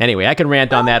 Anyway, I can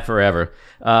rant on that forever.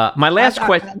 My last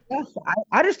question.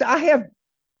 I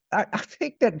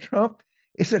think that Trump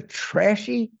is a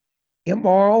trashy,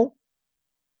 immoral,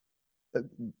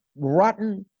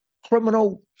 rotten,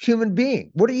 criminal human being.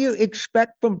 What do you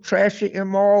expect from trashy,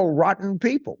 immoral, rotten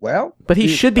people? Well, but he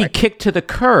should be kicked to the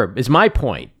curb, is my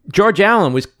point. George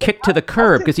Allen was kicked to the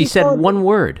curb because he said one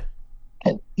word.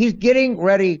 He's getting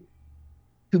ready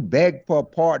to beg for a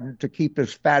pardon to keep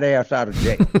his fat ass out of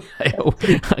jail.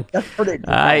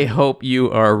 I hope you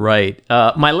are right.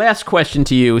 My last question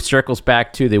to you circles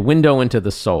back to the window into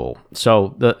the soul.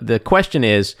 So the question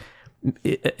is,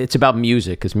 it's about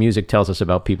music, because music tells us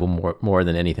about people more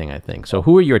than anything, I think. So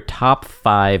who are your top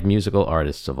 5 musical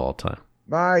artists of all time?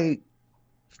 My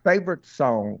favorite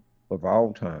song of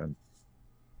all time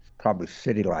is probably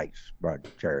City Lights by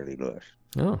Jerry Lee Lewis.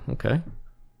 Oh, okay.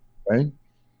 Right?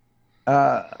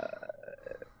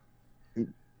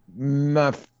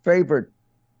 My favorite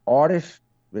artist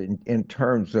in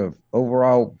terms of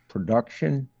overall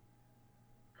production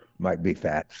might be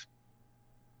Fats.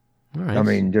 All right. I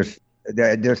mean, just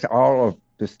all of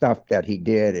the stuff that he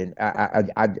did, and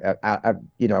I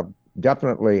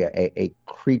definitely a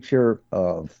creature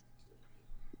of,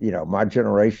 my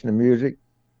generation of music.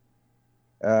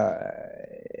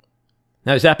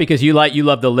 Now, is that because you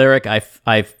love the lyric? I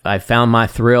found my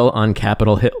thrill on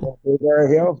Capitol Hill.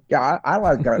 Yeah, I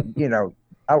like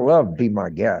I love Be My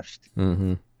Guest.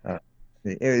 Mm-hmm.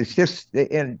 It's just,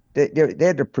 and they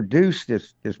had to produce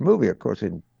this movie, of course,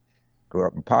 and grew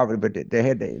up in poverty, but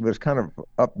it was kind of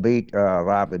upbeat,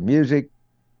 lively music.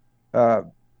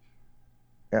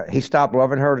 He Stopped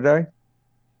Loving Her Today,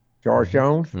 George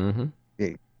Jones. Mm-hmm.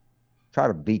 Yeah, try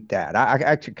to beat that. I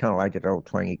actually kind of like that old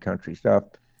twangy country stuff.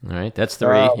 All right, that's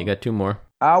 3. You got 2 more.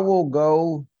 I will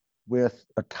go with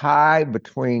a tie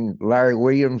between Larry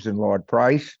Williams and Lloyd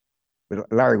Price.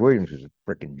 But Larry Williams is a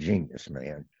freaking genius,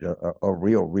 man. A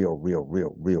real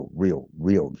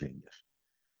genius.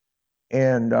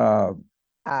 And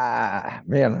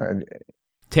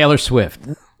Taylor Swift.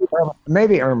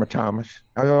 Maybe Irma Thomas.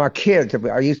 I mean, my kids,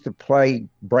 I used to play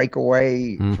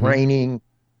breakaway, training.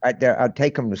 I'd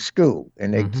take them to school,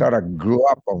 and they sort of grew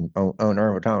up on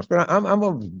Irma Thomas. But I'm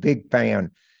a big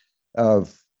fan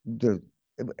of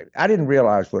I didn't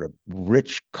realize what a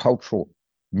rich cultural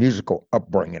musical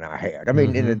upbringing I had. I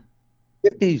mean, in the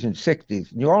 50s and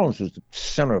 60s, New Orleans was the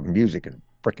center of music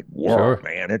freaking world, Sure.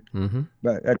 man. It, Mm-hmm.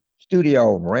 but a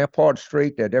studio on Rampart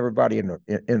Street that everybody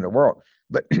in the world.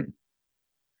 But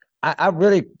I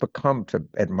really become to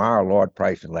admire Lloyd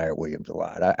Price and Larry Williams a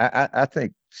lot. I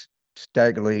think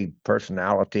Stagger Lee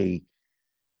personality,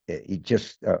 he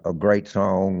just a great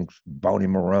songs. Boney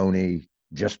Maroney,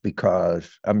 Just Because.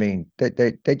 I mean,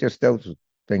 they just those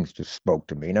things just spoke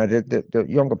to me. Now the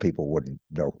younger people wouldn't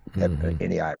know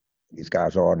any idea these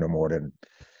guys are no more than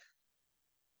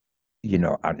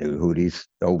I knew who these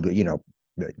older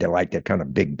they like that kind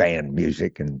of big band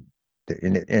music and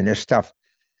this stuff.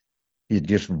 It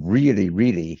just really,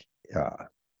 really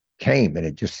came and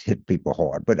it just hit people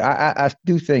hard. But I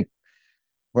do think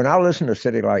when I listen to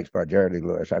City Lights by Jerry Lee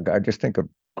Lewis, I just think of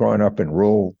growing up in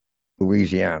rural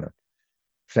Louisiana,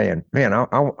 saying, "Man, I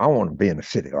want to be in a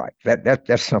city like that."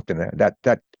 That's something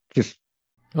that just.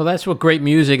 Well, that's what great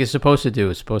music is supposed to do.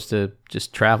 It's supposed to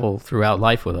just travel throughout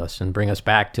life with us and bring us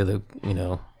back to the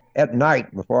At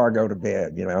night before I go to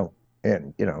bed,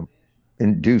 and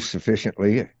induce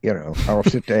sufficiently, I'll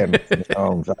sit there and listen to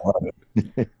songs. I love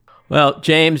it. Well,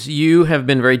 James, you have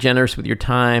been very generous with your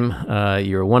time.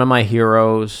 You're one of my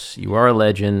heroes. You are a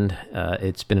legend.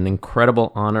 It's been an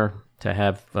incredible honor to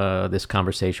have this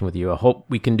conversation with you. I hope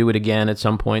we can do it again at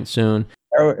some point soon.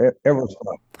 It was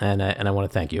fun. And I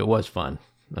want to thank you. It was fun.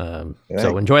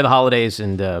 So enjoy the holidays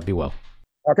and be well.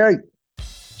 Okay.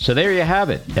 So there you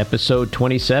have it, episode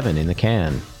 27 in the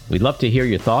can. We'd love to hear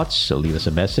your thoughts, so leave us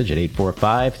a message at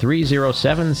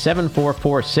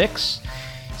 845-307-7446.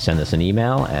 Send us an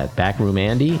email at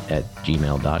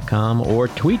backroomandy@gmail.com or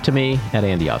tweet to me at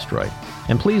Andy Ostroy.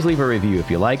 And please leave a review if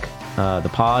you like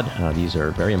the pod. These are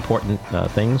very important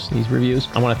things, these reviews.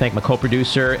 I want to thank my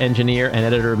co-producer, engineer, and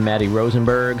editor, Maddie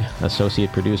Rosenberg,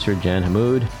 associate producer, Jen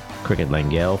Hamoud, Cricket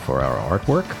Langell for our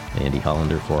artwork, Andy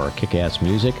Hollander for our kick-ass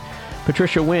music,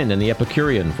 Patricia Wind and the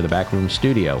Epicurean for the Backroom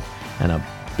Studio, and a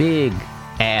big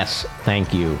ass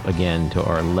thank you again to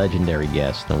our legendary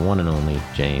guest, the one and only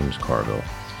James Carville.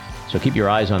 So keep your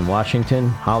eyes on Washington,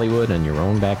 Hollywood, and your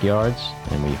own backyards,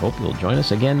 and we hope you'll join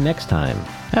us again next time.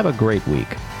 Have a great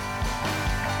week.